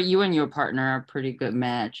 I'm sure you and your partner are a pretty good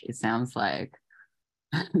match, it sounds like.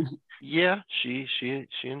 Yeah, she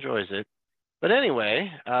enjoys it. But anyway,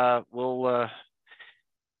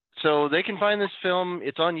 so they can find this film.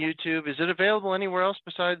 It's on YouTube. Is it available anywhere else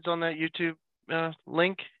besides on that YouTube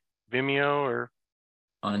link, Vimeo, or?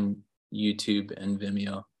 On YouTube and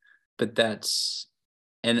Vimeo, but that's,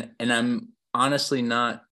 and I'm honestly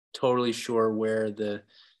not totally sure where the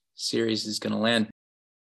series is going to land.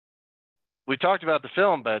 We talked about the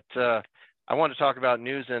film, but I want to talk about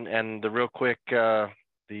news and the real quick the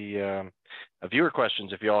viewer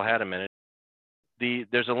questions, if you all had a minute.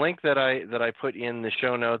 There's a link that I put in the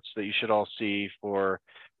show notes that you should all see for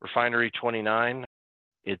Refinery 29.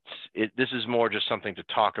 This is more just something to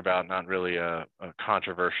talk about, not really a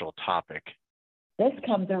controversial topic. This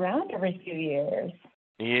comes around every few years.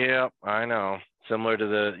 Yeah, I know. Similar to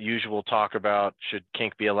the usual talk about should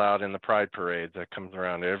kink be allowed in the pride parades, that comes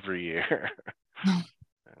around every year.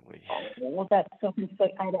 Well, that's so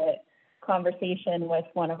conflict. I had a conversation with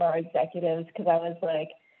one of our executives because I was like,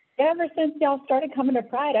 ever since y'all started coming to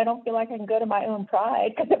Pride, I don't feel like I can go to my own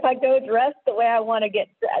Pride, because if I go dressed the way I want to get,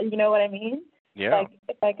 you know what I mean? Yeah. Like,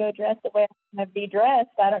 if I go dressed the way I want to be dressed,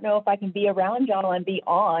 I don't know if I can be around y'all and be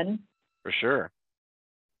on. For sure.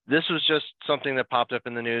 this was just something that popped up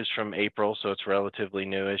in the news from April, so it's relatively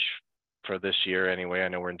newish for this year anyway. I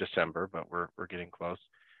know we're in December, but we're getting close.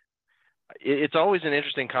 It's always an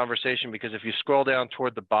interesting conversation because if you scroll down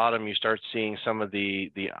toward the bottom, you start seeing some of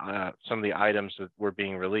the items that were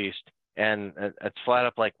being released, and it's flat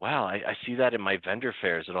up like, wow, I see that in my vendor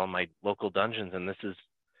fairs at all my local dungeons, and this is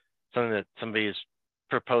something that somebody is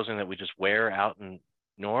proposing that we just wear out in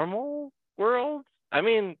normal world. I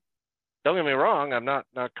mean, don't get me wrong, I'm not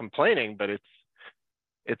complaining, but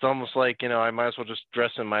it's almost like, I might as well just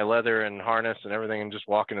dress in my leather and harness and everything and just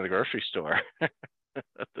walk into the grocery store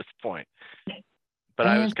at this point. But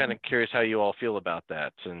I was kind of curious how you all feel about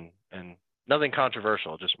that, and nothing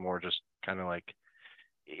controversial, just kind of like,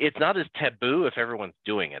 it's not as taboo if everyone's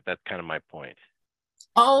doing it. That's kind of my point.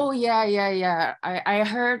 Oh yeah. I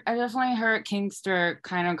definitely heard Kingster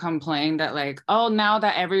kind of complain that like, oh, now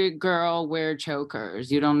that every girl wear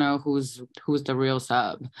chokers, you don't know who's the real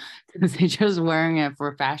sub because they're just wearing it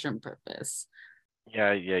for fashion purpose.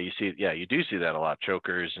 Yeah, you do see that a lot,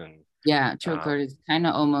 chokers and choker is kind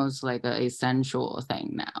of almost like an essential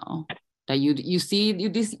thing now. That you see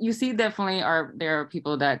definitely there are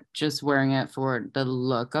people that just wearing it for the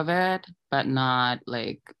look of it, but not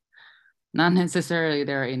necessarily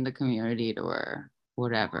they're in the community or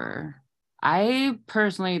whatever. I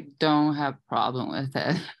personally don't have problem with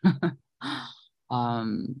it.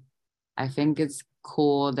 I think it's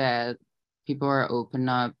cool that people are open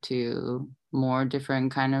up to more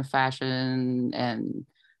different kind of fashion, and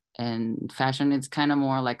fashion is kind of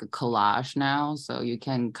more like a collage now, so you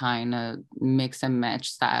can kind of mix and match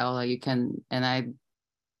style. You can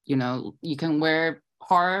wear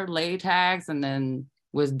hard latex and then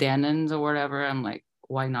with denims or whatever. I'm like,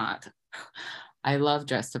 why not? I love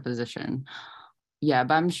juxtaposition. Yeah,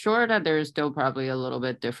 but I'm sure that there's still probably a little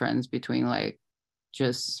bit difference between like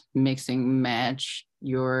just mixing match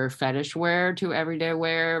your fetish wear to everyday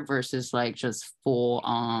wear versus like just full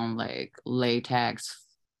on like latex,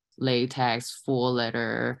 full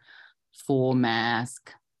leather, full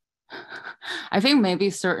mask. I think maybe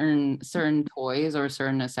certain toys or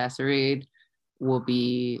certain accessories will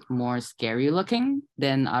be more scary looking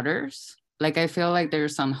than others. Like I feel like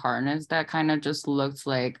there's some harness that kind of just looks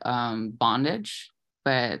like bondage,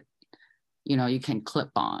 but you can clip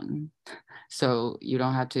on, so you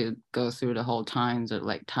don't have to go through the whole times of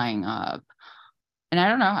like tying up. And I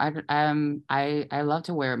don't know, I love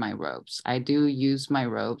to wear my robes. I do use my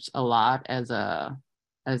robes a lot as a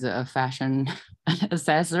fashion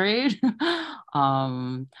accessory.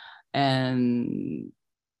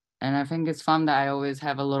 And I think it's fun that I always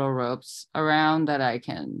have a little ropes around that I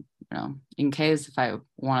can, in case if I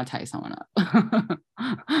want to tie someone up.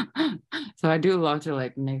 So I do love to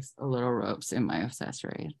like mix a little ropes in my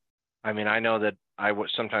accessory. I mean, I know that I would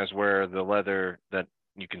sometimes wear the leather that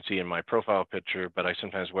you can see in my profile picture, but I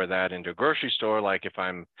sometimes wear that into a grocery store. Like if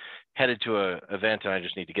I'm headed to a event and I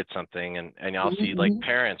just need to get something, and I'll see like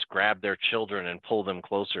parents grab their children and pull them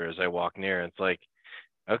closer as I walk near. It's like,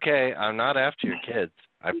 okay, I'm not after your kids.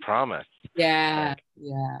 I promise. Yeah.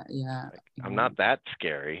 I'm not that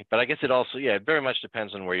scary, but I guess it also, it very much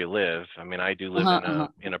depends on where you live. I mean, I do live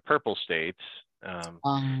in a purple state, but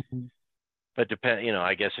I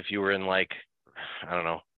guess if you were in like, I don't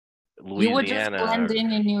know, Louisiana. You were just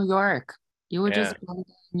blending in New York. Blending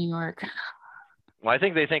in New York. Well, I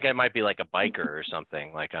think they think I might be like a biker or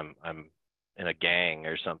something, like I'm in a gang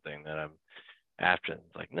or something that I'm after.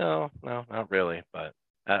 It's like, no, not really, but.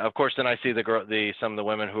 Of course, then I see some of the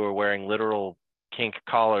women who are wearing literal kink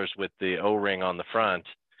collars with the O-ring on the front,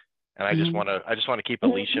 and I just want to keep a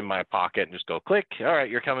leash in my pocket and just go click. All right,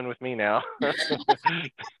 you're coming with me now. Wouldn't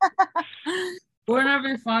it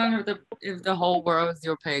be fun if the whole world is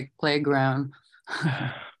your playground?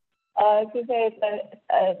 I was gonna say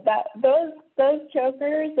that those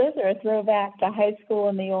chokers, those are a throwback to high school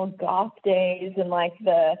and the old goth days, and like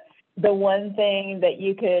the one thing that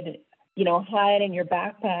you could hide in your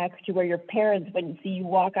backpack to where your parents wouldn't see you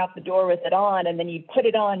walk out the door with it on, and then you put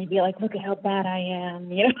it on, you'd be like, look at how bad I am,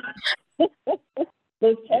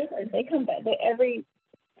 Those chokers, they come back.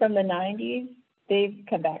 From the 90s, they've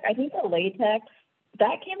come back. I think the latex,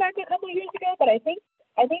 that came back a couple of years ago, but I think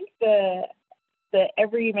the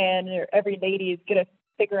every man or every lady is going to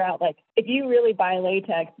figure out, like, if you really buy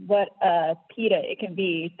latex, what a PETA it can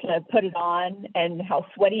be to put it on and how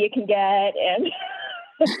sweaty it can get. And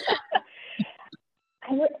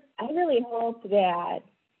I really hope that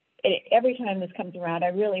every time this comes around, I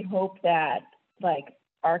really hope that like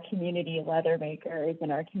our community leather makers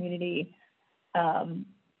and our community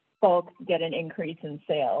folks get an increase in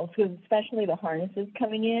sales, because especially the harnesses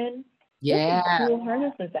coming in. Yeah, cool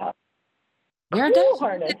harnesses out. They're Cool definitely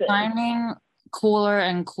harnesses. designing cooler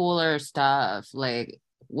and cooler stuff, like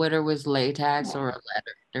whether with latex or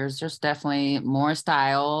leather. There's just definitely more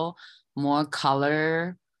style, more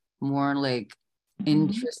color, more like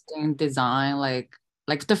interesting design. Like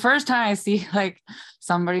the first time I see like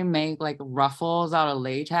somebody make like ruffles out of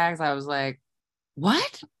latex, I was like,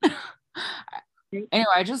 what? Anyway,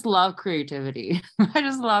 I just love creativity. I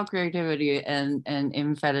just love creativity and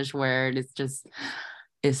in fetish wear.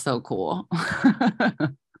 It's so cool.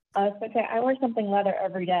 Okay, I wear something leather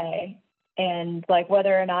every day, and like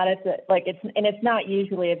whether or not it's not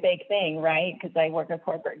usually a big thing, right? Because I work a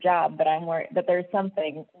corporate job, but there's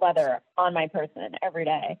something leather on my person every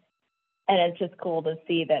day, and it's just cool to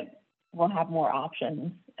see that we'll have more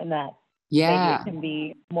options, and that maybe Yeah. it can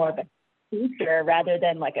be more of a feature rather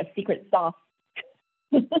than like a secret sauce.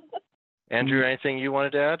 Andrew, anything you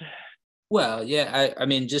wanted to add? Well, yeah, I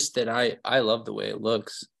mean, just that I love the way it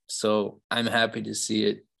looks. So I'm happy to see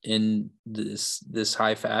it in this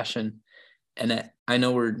high fashion. And I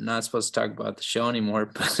know we're not supposed to talk about the show anymore,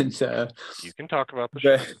 but You can talk about the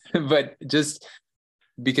show. but just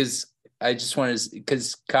because I just wanted to,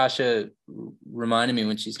 because Kasha reminded me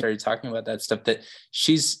when she started talking about that stuff that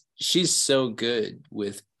she's so good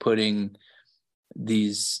with putting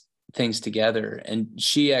these things together, and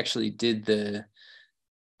she actually did the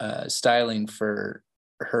styling for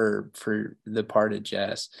her for the part of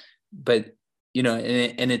Jess. But you know,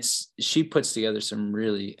 and it's she puts together some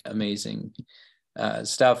really amazing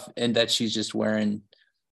stuff, and that she's just wearing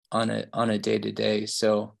on a day-to-day.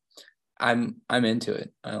 So I'm into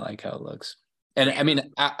it. I like how it looks. And I mean,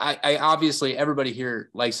 I obviously everybody here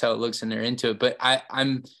likes how it looks and they're into it, but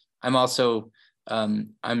I'm also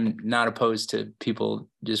I'm not opposed to people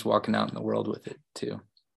just walking out in the world with it too.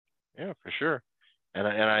 Yeah, for sure. And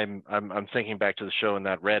I'm thinking back to the show in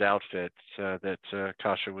that red outfit that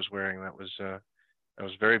Kasha was wearing. That was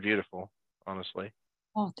very beautiful, honestly.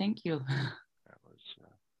 Oh, thank you. That was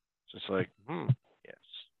just like, yes,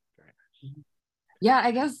 very nice. Yeah,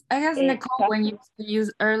 I guess It's Nicole, when you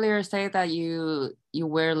earlier say that you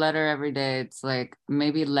wear leather every day, it's like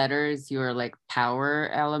maybe leather is your like power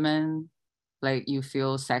element, like you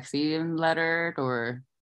feel sexy in leather, or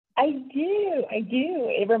I do.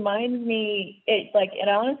 It reminds me. It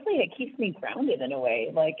honestly it keeps me grounded in a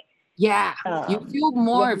way. Like yeah, you feel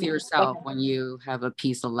more of like yourself when you have a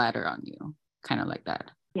piece of leather on you, kind of like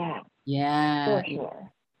that. yeah, Yeah, for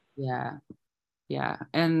sure. yeah, yeah.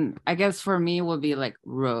 And I guess for me would be like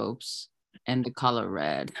robes and the color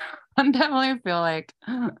red. I definitely feel like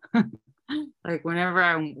like whenever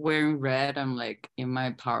I'm wearing red, I'm like in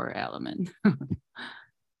my power element.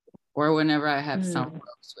 Or whenever I have some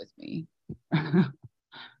robes with me.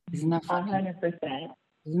 Isn't that funny? 100%.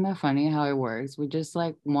 Isn't that funny how it works? We just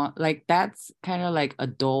like want like that's kind of like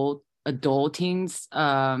adulting's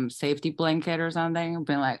safety blanket or something.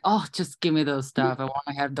 Being like, oh, just give me those stuff. I want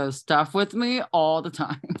to have those stuff with me all the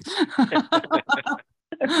time.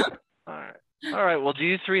 All right. Well, do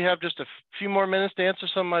you three have just a few more minutes to answer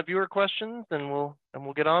some of my viewer questions, and we'll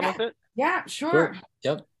get on with it? Yeah, sure.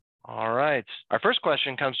 Yep. All right. Our first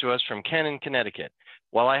question comes to us from Ken in Connecticut.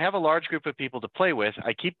 While I have a large group of people to play with,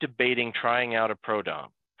 I keep debating trying out a pro dom.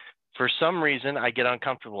 For some reason, I get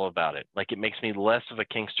uncomfortable about it, like it makes me less of a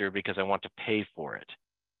kinkster because I want to pay for it.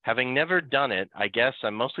 Having never done it, I guess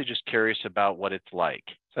I'm mostly just curious about what it's like.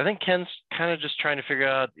 So I think Ken's kind of just trying to figure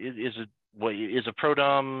out, is a pro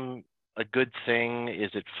dom a good thing?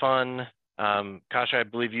 Is it fun? Kasha, I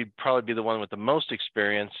believe you'd probably be the one with the most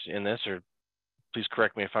experience in this, or please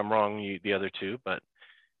correct me if I'm wrong, the other two, but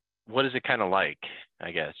what is it kind of like,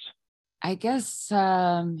 I guess? I guess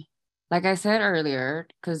like I said earlier,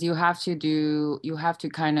 because you have to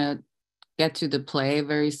kind of get to the play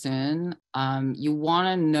very soon. You want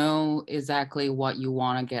to know exactly what you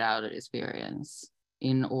want to get out of the experience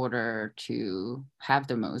in order to have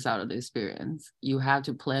the most out of the experience. You have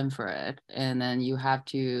to plan for it, and then you have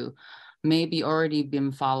to maybe already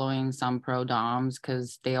been following some pro doms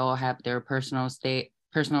because they all have their personal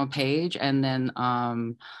page, and then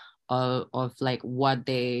of like what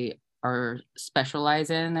they are specialized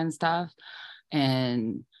in and stuff,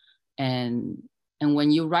 and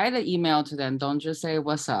when you write an email to them, don't just say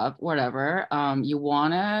what's up, whatever. You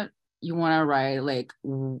wanna write like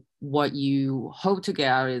what you hope to get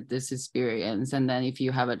out of this experience, and then if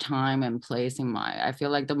you have a time and place in mind, I feel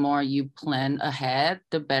like the more you plan ahead,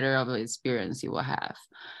 the better of an experience you will have.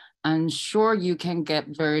 I'm sure you can get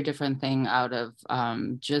very different thing out of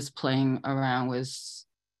just playing around with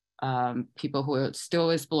people who are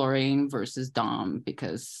still exploring versus dom,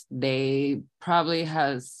 because they probably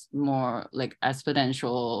has more like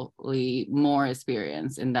exponentially more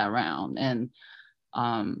experience in that round, and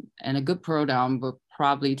a good pro dom will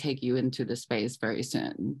probably take you into the space very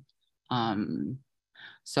soon.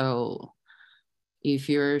 So if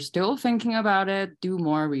you're still thinking about it, do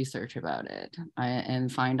more research about it,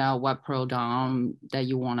 and find out what pro dom that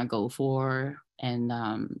you want to go for,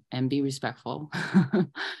 and be respectful.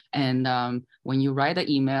 And when you write an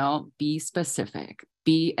email, be specific.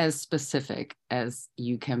 Be as specific as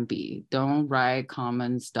you can be. Don't write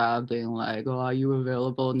common stuff being like, "Oh, are you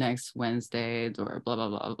available next Wednesday?" or blah blah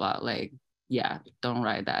blah blah. Like, yeah, don't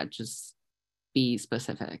write that. Just be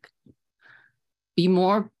specific. Be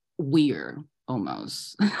more weird,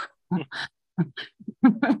 almost.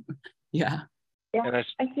 Yeah. Yeah, And I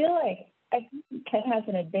feel like I think Ken has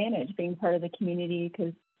an advantage being part of the community,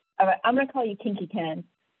 because I'm going to call you Kinky Ken.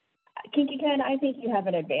 Kinky Ken, I think you have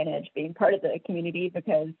an advantage being part of the community,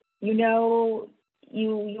 because you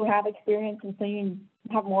have experience, and so you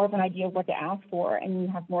have more of an idea of what to ask for, and you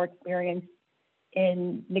have more experience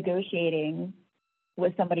in negotiating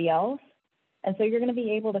with somebody else. And so you're going to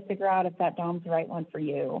be able to figure out if that dom's the right one for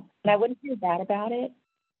you. And I wouldn't feel bad about it,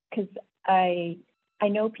 because I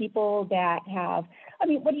know people that have, I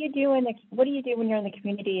mean, what do you do when you're in the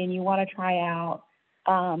community and you want to try out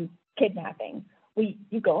kidnapping? Well,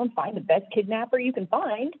 you go and find the best kidnapper you can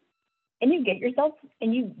find, and you get yourself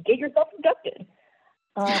abducted.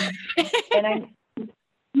 And I'm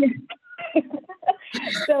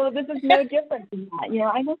so this is no different from that. You know,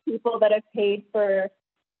 I know people that have paid for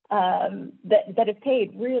that have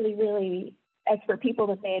paid really, really expert people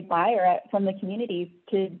that they admire from the community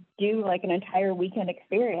to do like an entire weekend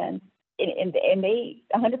experience, and they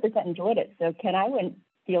 100% enjoyed it. So Ken, I wouldn't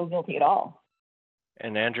feel guilty at all.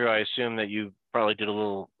 And Andrew, I assume that you probably did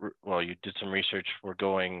you did some research for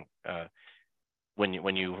going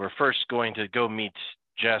when you were first going to go meet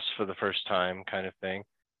Jess for the first time, kind of thing.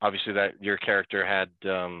 Obviously, that your character had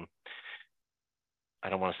I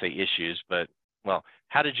don't want to say issues, but well,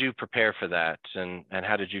 how did you prepare for that, and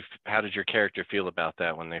how did your character feel about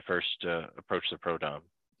that when they first approached the pro dom?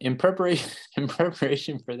 In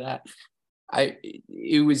preparation for that,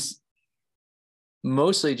 it was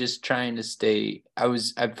mostly just trying to stay.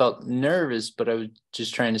 I felt nervous, but I was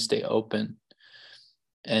just trying to stay open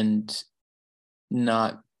and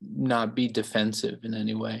not be defensive in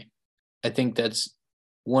any way. I think that's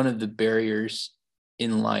one of the barriers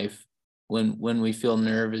in life when we feel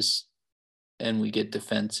nervous and we get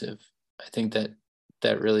defensive. I think that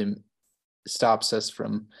really stops us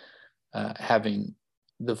from having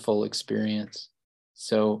the full experience.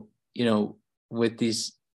 So, you know, with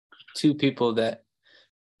these two people that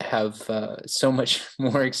have so much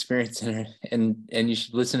more experience in it, and you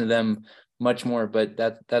should listen to them much more, but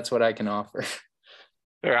that's what I can offer.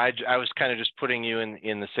 Sure, I was kind of just putting you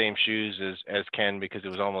in the same shoes as Ken, because it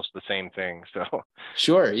was almost the same thing. So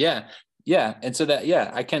sure, yeah. And so that,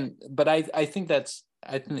 yeah, I can, but I think I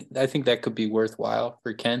think that could be worthwhile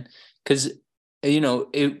for Ken, because, you know,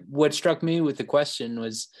 what struck me with the question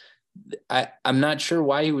was I'm not sure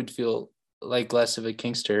why he would feel like less of a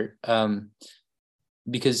kinkster,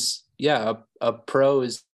 because yeah, a pro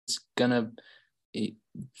is they're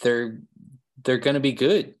gonna be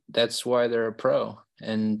good. That's why they're a pro,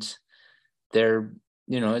 and they're,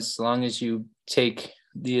 you know, as long as you take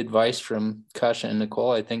the advice from Kasha and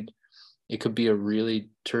Nicole, I think it could be a really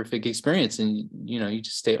terrific experience, and you know, you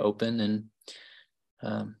just stay open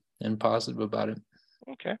and positive about it.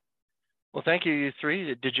 Okay. Well, thank you, you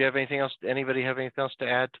three. Did you have anything else? Anybody have anything else to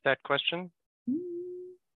add to that question?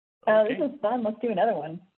 This was fun. Let's do another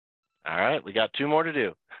one. All right, we got two more to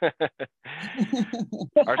do.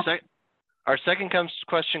 Our second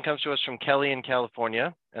question comes to us from Kelly in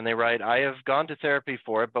California, and they write, I have gone to therapy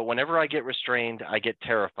for it, but whenever I get restrained, I get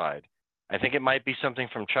terrified. I think it might be something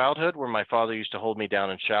from childhood where my father used to hold me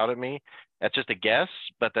down and shout at me. That's just a guess,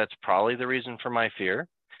 but that's probably the reason for my fear.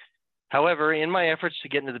 However, in my efforts to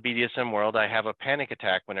get into the BDSM world, I have a panic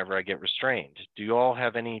attack whenever I get restrained. Do you all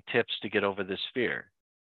have any tips to get over this fear?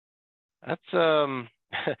 That's, I don't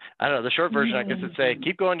know, the short version, I guess, would say,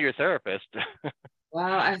 keep going to your therapist.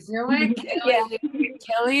 Wow, I feel like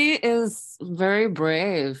Kelly is very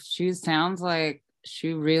brave. She sounds like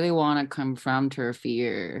she really want to confront her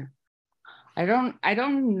fear. I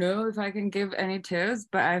don't know if I can give any tips,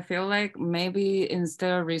 but I feel like maybe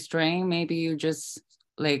instead of restraint, maybe you just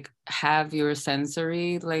like have your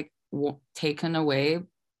sensory like taken away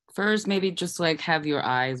first. Maybe just like have your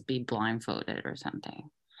eyes be blindfolded or something,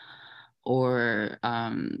 or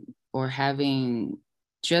having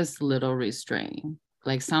just little restraint.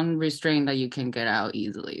 like some restraint that you can get out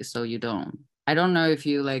easily, so you don't. I don't know if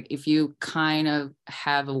you kind of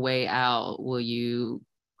have a way out, will you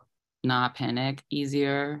not panic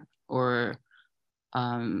easier, or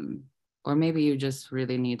maybe you just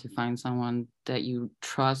really need to find someone that you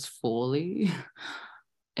trust fully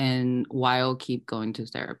and while keep going to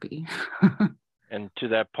therapy. And to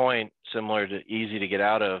that point, similar to easy to get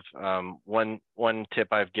out of, one tip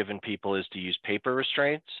I've given people is to use paper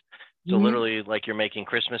restraints. So literally, like you're making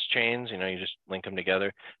Christmas chains, you just link them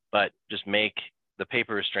together, but just make the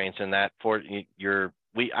paper restraints, and that for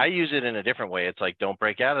I use it in a different way. It's like, don't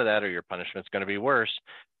break out of that or your punishment's going to be worse.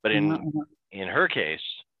 But in her case,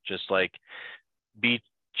 just like be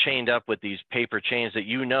chained up with these paper chains that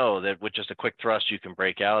that with just a quick thrust you can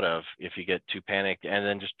break out of if you get too panicked, and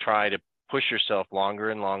then just try to push yourself longer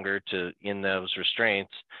and longer in those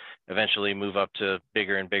restraints, eventually move up to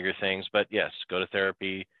bigger and bigger things. But yes, go to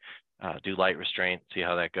therapy, do light restraint, see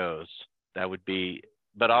how that goes. That would be,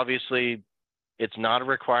 but obviously it's not a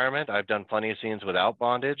requirement. I've done plenty of scenes without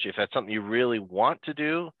bondage. If that's something you really want to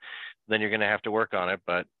do, then you're going to have to work on it,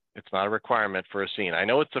 but it's not a requirement for a scene. I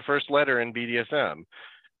know it's the first letter in BDSM,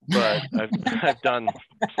 but I've done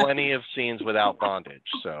plenty of scenes without bondage.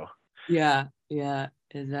 So yeah,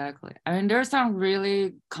 exactly. I mean, there's some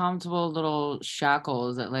really comfortable little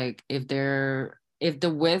shackles that, like, if the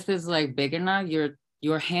width is like big enough,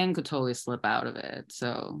 your hand could totally slip out of it.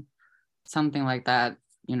 So something like that,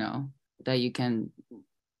 that you can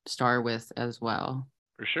start with as well.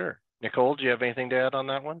 For sure. Nicole, do you have anything to add on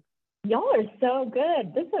that one? Y'all are so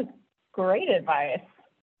good. This is great advice.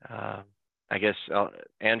 I guess,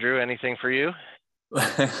 Andrew, anything for you?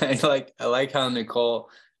 I like how Nicole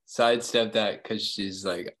sidestepped that, because she's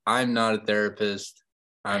like, I'm not a therapist.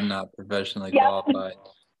 I'm not professionally qualified.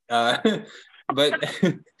 But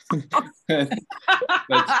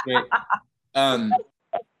that's great.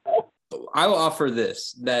 I will offer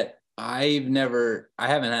this, that I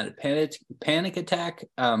haven't had a panic attack,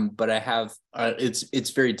 but I have. It's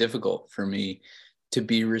very difficult for me to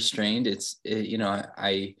be restrained.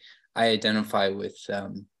 I identify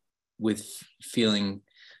with feeling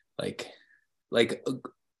like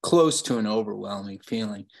close to an overwhelming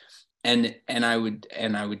feeling, and I would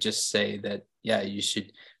just say that, yeah, you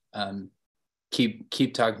should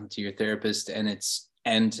keep talking to your therapist,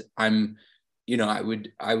 and I'm, I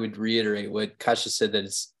would reiterate what Kasia said,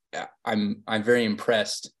 that I'm very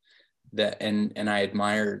impressed that, and I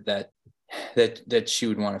admire that she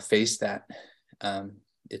would want to face that.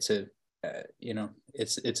 It's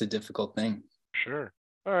a difficult thing. Sure.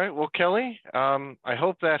 All right. Well, Kelly, I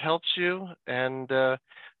hope that helps you. And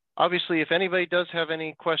obviously, if anybody does have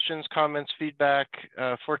any questions, comments, feedback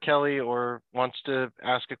for Kelly, or wants to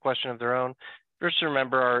ask a question of their own, just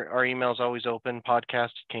remember our email is always open,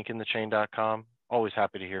 podcast@kinkinthechain.com. Always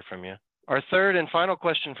happy to hear from you. Our third and final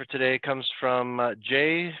question for today comes from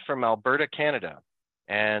Jay from Alberta, Canada.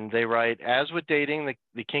 And they write, as with dating,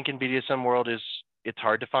 the kink and BDSM world it's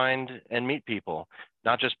hard to find and meet people,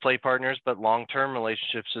 not just play partners, but long-term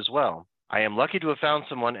relationships as well. I am lucky to have found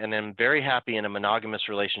someone and am very happy in a monogamous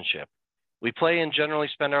relationship. We play and generally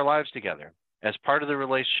spend our lives together. As part of the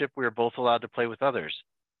relationship, we are both allowed to play with others.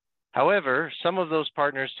 However, some of those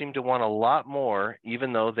partners seem to want a lot more,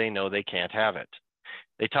 even though they know they can't have it.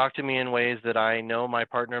 They talk to me in ways that I know my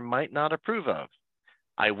partner might not approve of.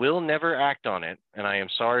 I will never act on it, and I am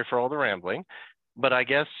sorry for all the rambling, but I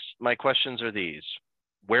guess my questions are these.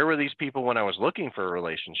 Where were these people when I was looking for a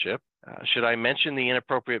relationship? Should I mention the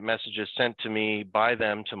inappropriate messages sent to me by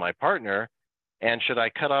them to my partner? And should I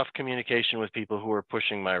cut off communication with people who are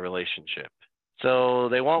pushing my relationship? So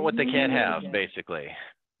they want what they can't have, basically.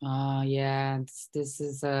 Oh, yeah. This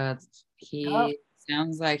is he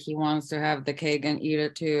sounds like he wants to have the cake and eat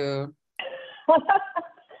it too.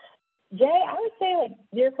 Jay, I would say, like,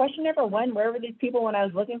 your question number one, where were these people when I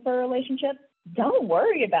was looking for a relationship? Don't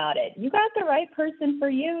worry about it. You got the right person for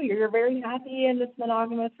you. You're very happy in this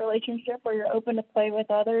monogamous relationship where you're open to play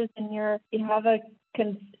with others, and you have a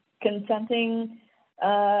consenting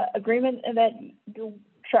agreement that you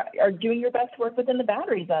are doing your best to work within the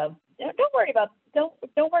boundaries of. Don't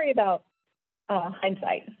worry about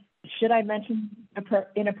hindsight. Should I mention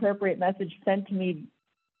inappropriate message sent to me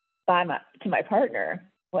to my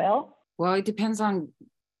partner? Well, it depends on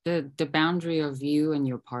the boundary of you and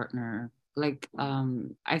your partner. Like,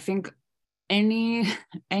 I think any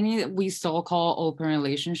we so-called open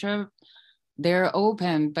relationship, they're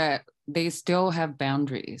open, but they still have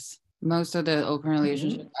boundaries. Most of the open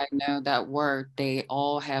relationships I know that work, they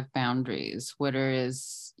all have boundaries, whether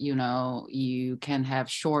it's, you can have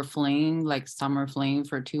short fling, like summer fling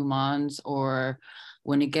for 2 months, or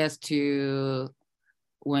when it gets to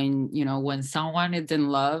when someone is in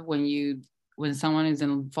love, when someone is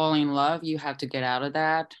falling in love, you have to get out of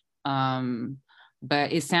that.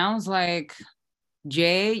 But it sounds like,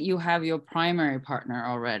 Jay, you have your primary partner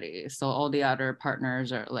already, so all the other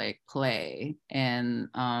partners are like play, and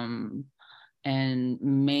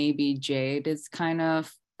maybe Jade is kind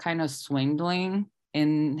of swindling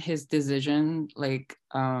in his decision, like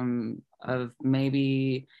of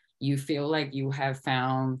maybe you feel like you have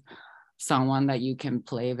found someone that you can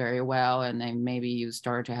play very well, and then maybe you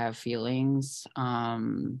start to have feelings.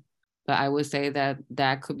 But I would say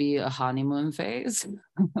that could be a honeymoon phase.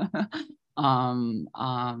 And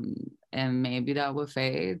maybe that will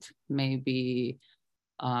fade, maybe.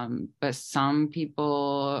 But some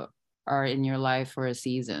people are in your life for a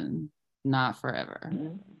season, not forever.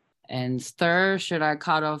 And third, should I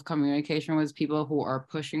cut off communication with people who are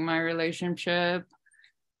pushing my relationship?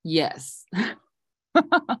 Yes.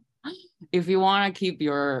 If you want to keep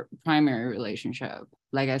your primary relationship,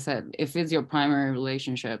 like I said, if it's your primary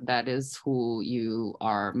relationship, that is who you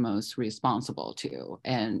are most responsible to.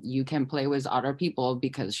 And you can play with other people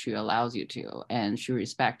because she allows you to, and she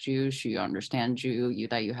respects you, she understands you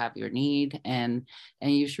that you have your need, and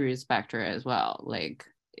you should respect her as well. Like,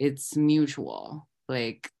 it's mutual.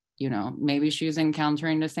 Like, maybe she's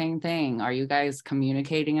encountering the same thing. Are you guys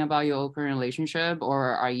communicating about your open relationship,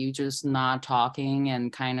 or are you just not talking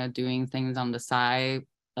and kind of doing things on the side,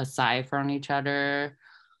 aside from each other?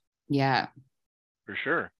 Yeah, For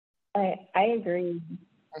sure. I agree.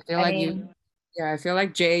 I feel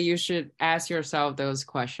like, Jay, you should ask yourself those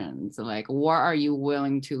questions. Like, what are you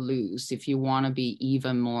willing to lose if you want to be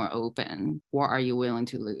even more open? What are you willing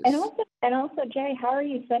to lose? And also, Jay, how are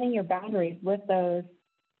you setting your boundaries with those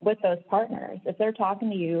partners? If they're talking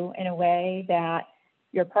to you in a way that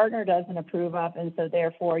your partner doesn't approve of, and so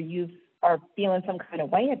therefore you are feeling some kind of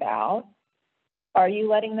way about, are you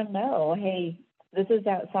letting them know, hey, this is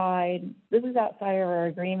outside of our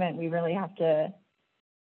agreement. We really have to.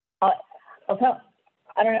 I'll tell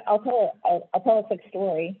a quick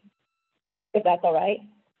story, if that's all right.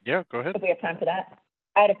 Yeah, go ahead. If we have time for that.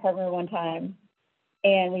 I had a partner one time,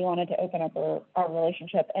 and we wanted to open up our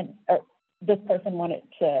relationship, or this person wanted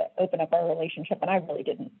to open up our relationship, and I really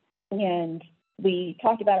didn't. And we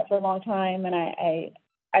talked about it for a long time, and I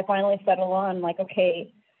finally settled on, like,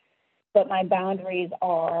 okay, but my boundaries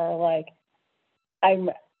are, like, I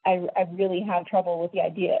really have trouble with the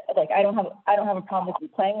idea. Like, I don't have a problem with you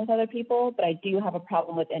playing with other people, but I do have a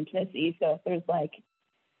problem with intimacy. So if there's, like,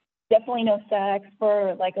 definitely no sex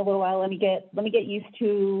for, like, a little while, let me get used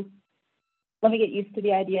to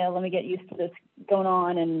the idea. Let me get used to this going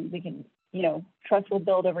on, and we can, trust will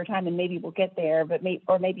build over time, and maybe we'll get there. But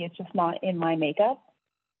maybe it's just not in my makeup,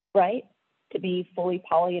 right, to be fully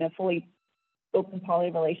poly in a fully open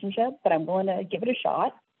poly relationship. But I'm willing to give it a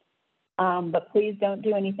shot. But please don't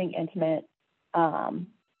do anything intimate. Don't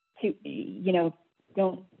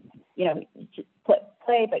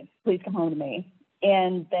play, but please come home to me.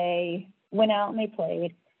 And they went out and they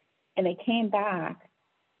played, and they came back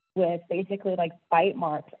with basically, like, bite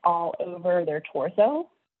marks all over their torso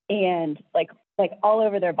and like all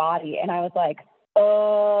over their body. And I was like,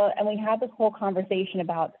 and we had this whole conversation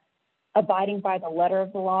about abiding by the letter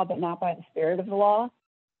of the law, but not by the spirit of the law.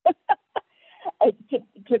 To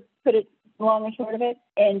put it long and short of it.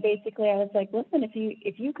 And basically I was like, listen,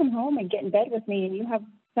 if you come home and get in bed with me and you have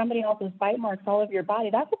somebody else's bite marks all over your body,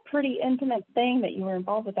 that's a pretty intimate thing that you were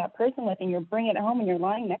involved with that person with, and you're bringing it home and you're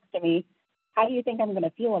lying next to me. How do you think I'm going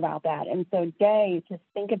to feel about that? And so, Jay, just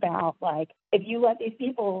think about, like, if you let these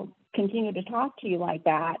people continue to talk to you like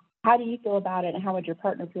that, how do you feel about it, and how would your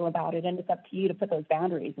partner feel about it? And it's up to you to put those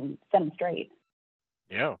boundaries and set them straight.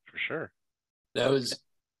 Yeah, for sure. That was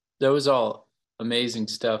all amazing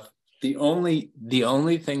stuff. The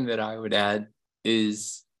only thing that I would add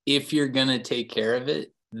is, if you're gonna take care of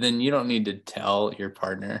it, then you don't need to tell your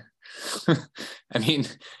partner. I mean,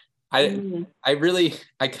 I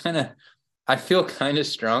feel kind of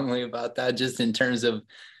strongly about that, just in terms of,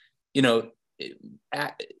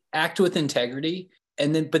 act with integrity,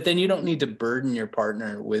 but then you don't need to burden your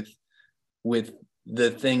partner with the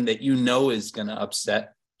thing that is going to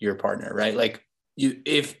upset your partner, right? Like,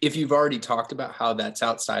 if you've already talked about how that's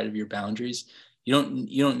outside of your boundaries, you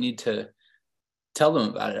don't need to tell them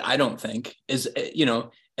about it. I don't think, as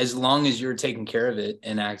long as you're taking care of it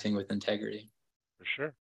and acting with integrity. For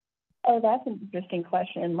sure. Oh, that's an interesting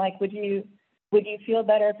question. Like, would you feel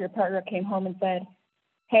better if your partner came home and said,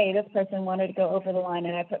 hey, this person wanted to go over the line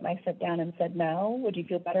and I put my foot down and said no? Would you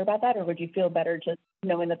feel better about that? Or would you feel better just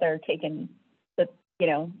knowing that they're taking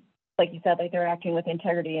like you said, like, they're acting with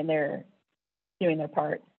integrity and they're doing their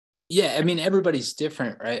part? Yeah, I mean, everybody's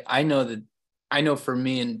different, right? I know for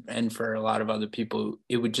me and for a lot of other people,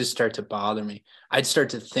 it would just start to bother me. I'd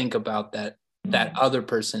start to think about that other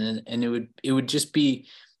person, and it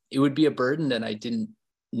would be a burden that I didn't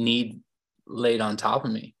need laid on top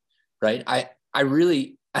of me, right? I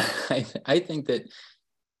really I think that,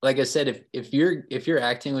 like I said, if you're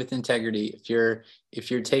acting with integrity, if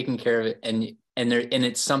you're taking care of it, and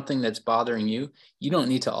it's something that's bothering you, you don't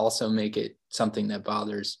need to also make it something that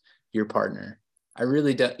bothers your partner. I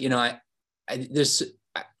really don't,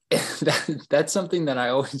 that's something that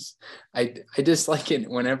I dislike it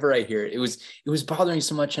whenever I hear it. It was bothering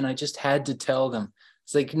so much, and I just had to tell them.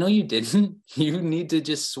 It's like, no, you didn't. You need to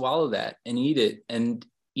just swallow that and eat it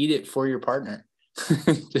for your partner.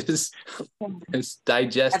 just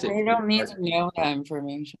digest it. They don't need to know that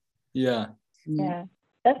information. Yeah. Yeah,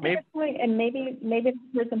 that's a good point. And maybe the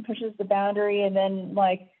person pushes the boundary, and then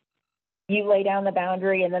like you lay down the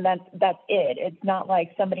boundary, and then that's it. It's not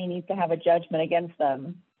like somebody needs to have a judgment against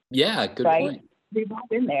them. Yeah, good right? point. We've all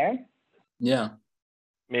been there. Yeah.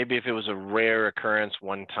 Maybe if it was a rare occurrence,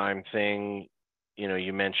 one-time thing,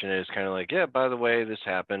 you mentioned it as kind of like, yeah, by the way, this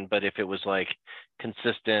happened. But if it was like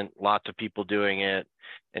consistent, lots of people doing it,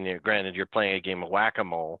 and granted you're playing a game of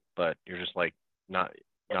whack-a-mole, but you're just like not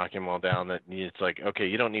knocking them all down, that it's like, okay,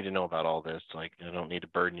 you don't need to know about all this. Like, I don't need to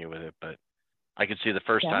burden you with it. But I could see the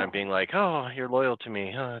first time being like, oh, you're loyal to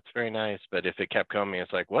me. Oh, that's very nice. But if it kept coming,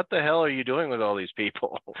 it's like, what the hell are you doing with all these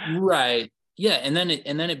people? Right. Yeah. And then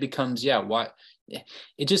it becomes, what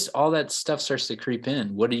it just, all that stuff starts to creep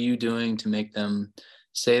in. What are you doing to make them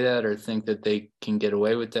say that or think that they can get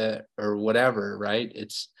away with that or whatever? Right.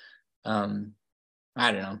 It's, I don't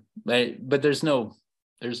know, but there's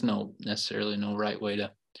necessarily no right way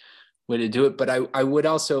to do it. But I would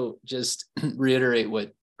also just reiterate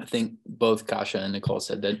what I think both Kasha and Nicole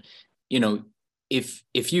said, that,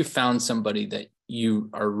 if you found somebody that you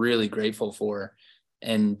are really grateful for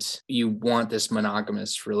and you want this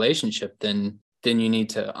monogamous relationship, then you need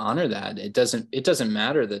to honor that. It doesn't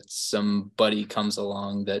matter that somebody comes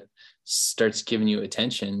along that starts giving you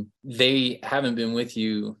attention. They haven't been with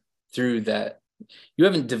you through that. You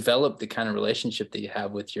haven't developed the kind of relationship that you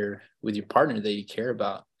have with your partner that you care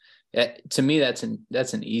about. To me, that's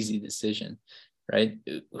an easy decision, right?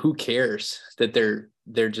 Who cares that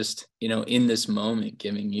they're just, in this moment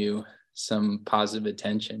giving you some positive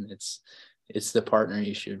attention? It's the partner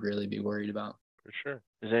you should really be worried about. For sure.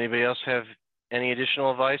 Does anybody else have any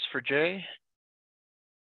additional advice for Jay?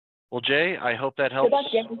 Well, Jay, I hope that helps. Good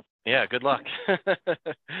luck, Jay. Yeah, good luck.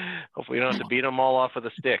 Hopefully you don't have to beat them all off with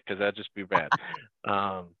a stick, because that'd just be bad.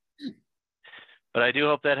 But I do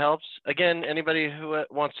hope that helps. Again, anybody who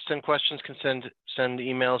wants to send questions can send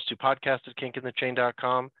emails to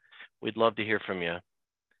podcast@kinkandthechain.com. We'd love to hear from you.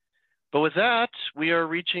 But with that, we are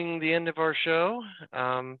reaching the end of our show.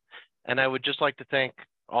 And I would just like to thank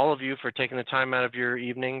all of you for taking the time out of your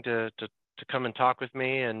evening to come and talk with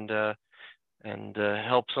me and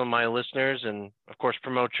help some of my listeners, and of course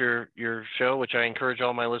promote your show, which I encourage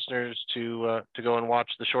all my listeners to go and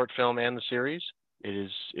watch the short film and the series.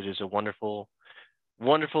 It is a wonderful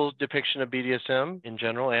depiction of BDSM in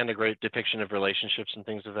general, and a great depiction of relationships and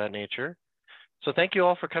things of that nature. So thank you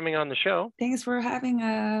all for coming on the show. Thanks for having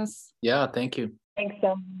us. Yeah, thank you. Thanks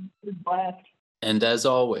so much. It was blessed. And as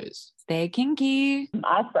always, Stay kinky.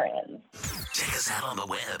 My friends. Check us out on the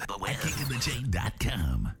web at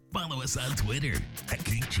kinkandthechain.com. Follow us on Twitter at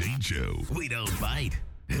Kink Chain Show. We don't bite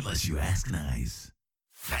unless you ask nice.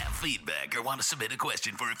 Have feedback or want to submit a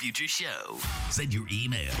question for a future show? Send your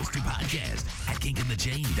emails to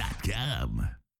podcast@kinkandthechain.com.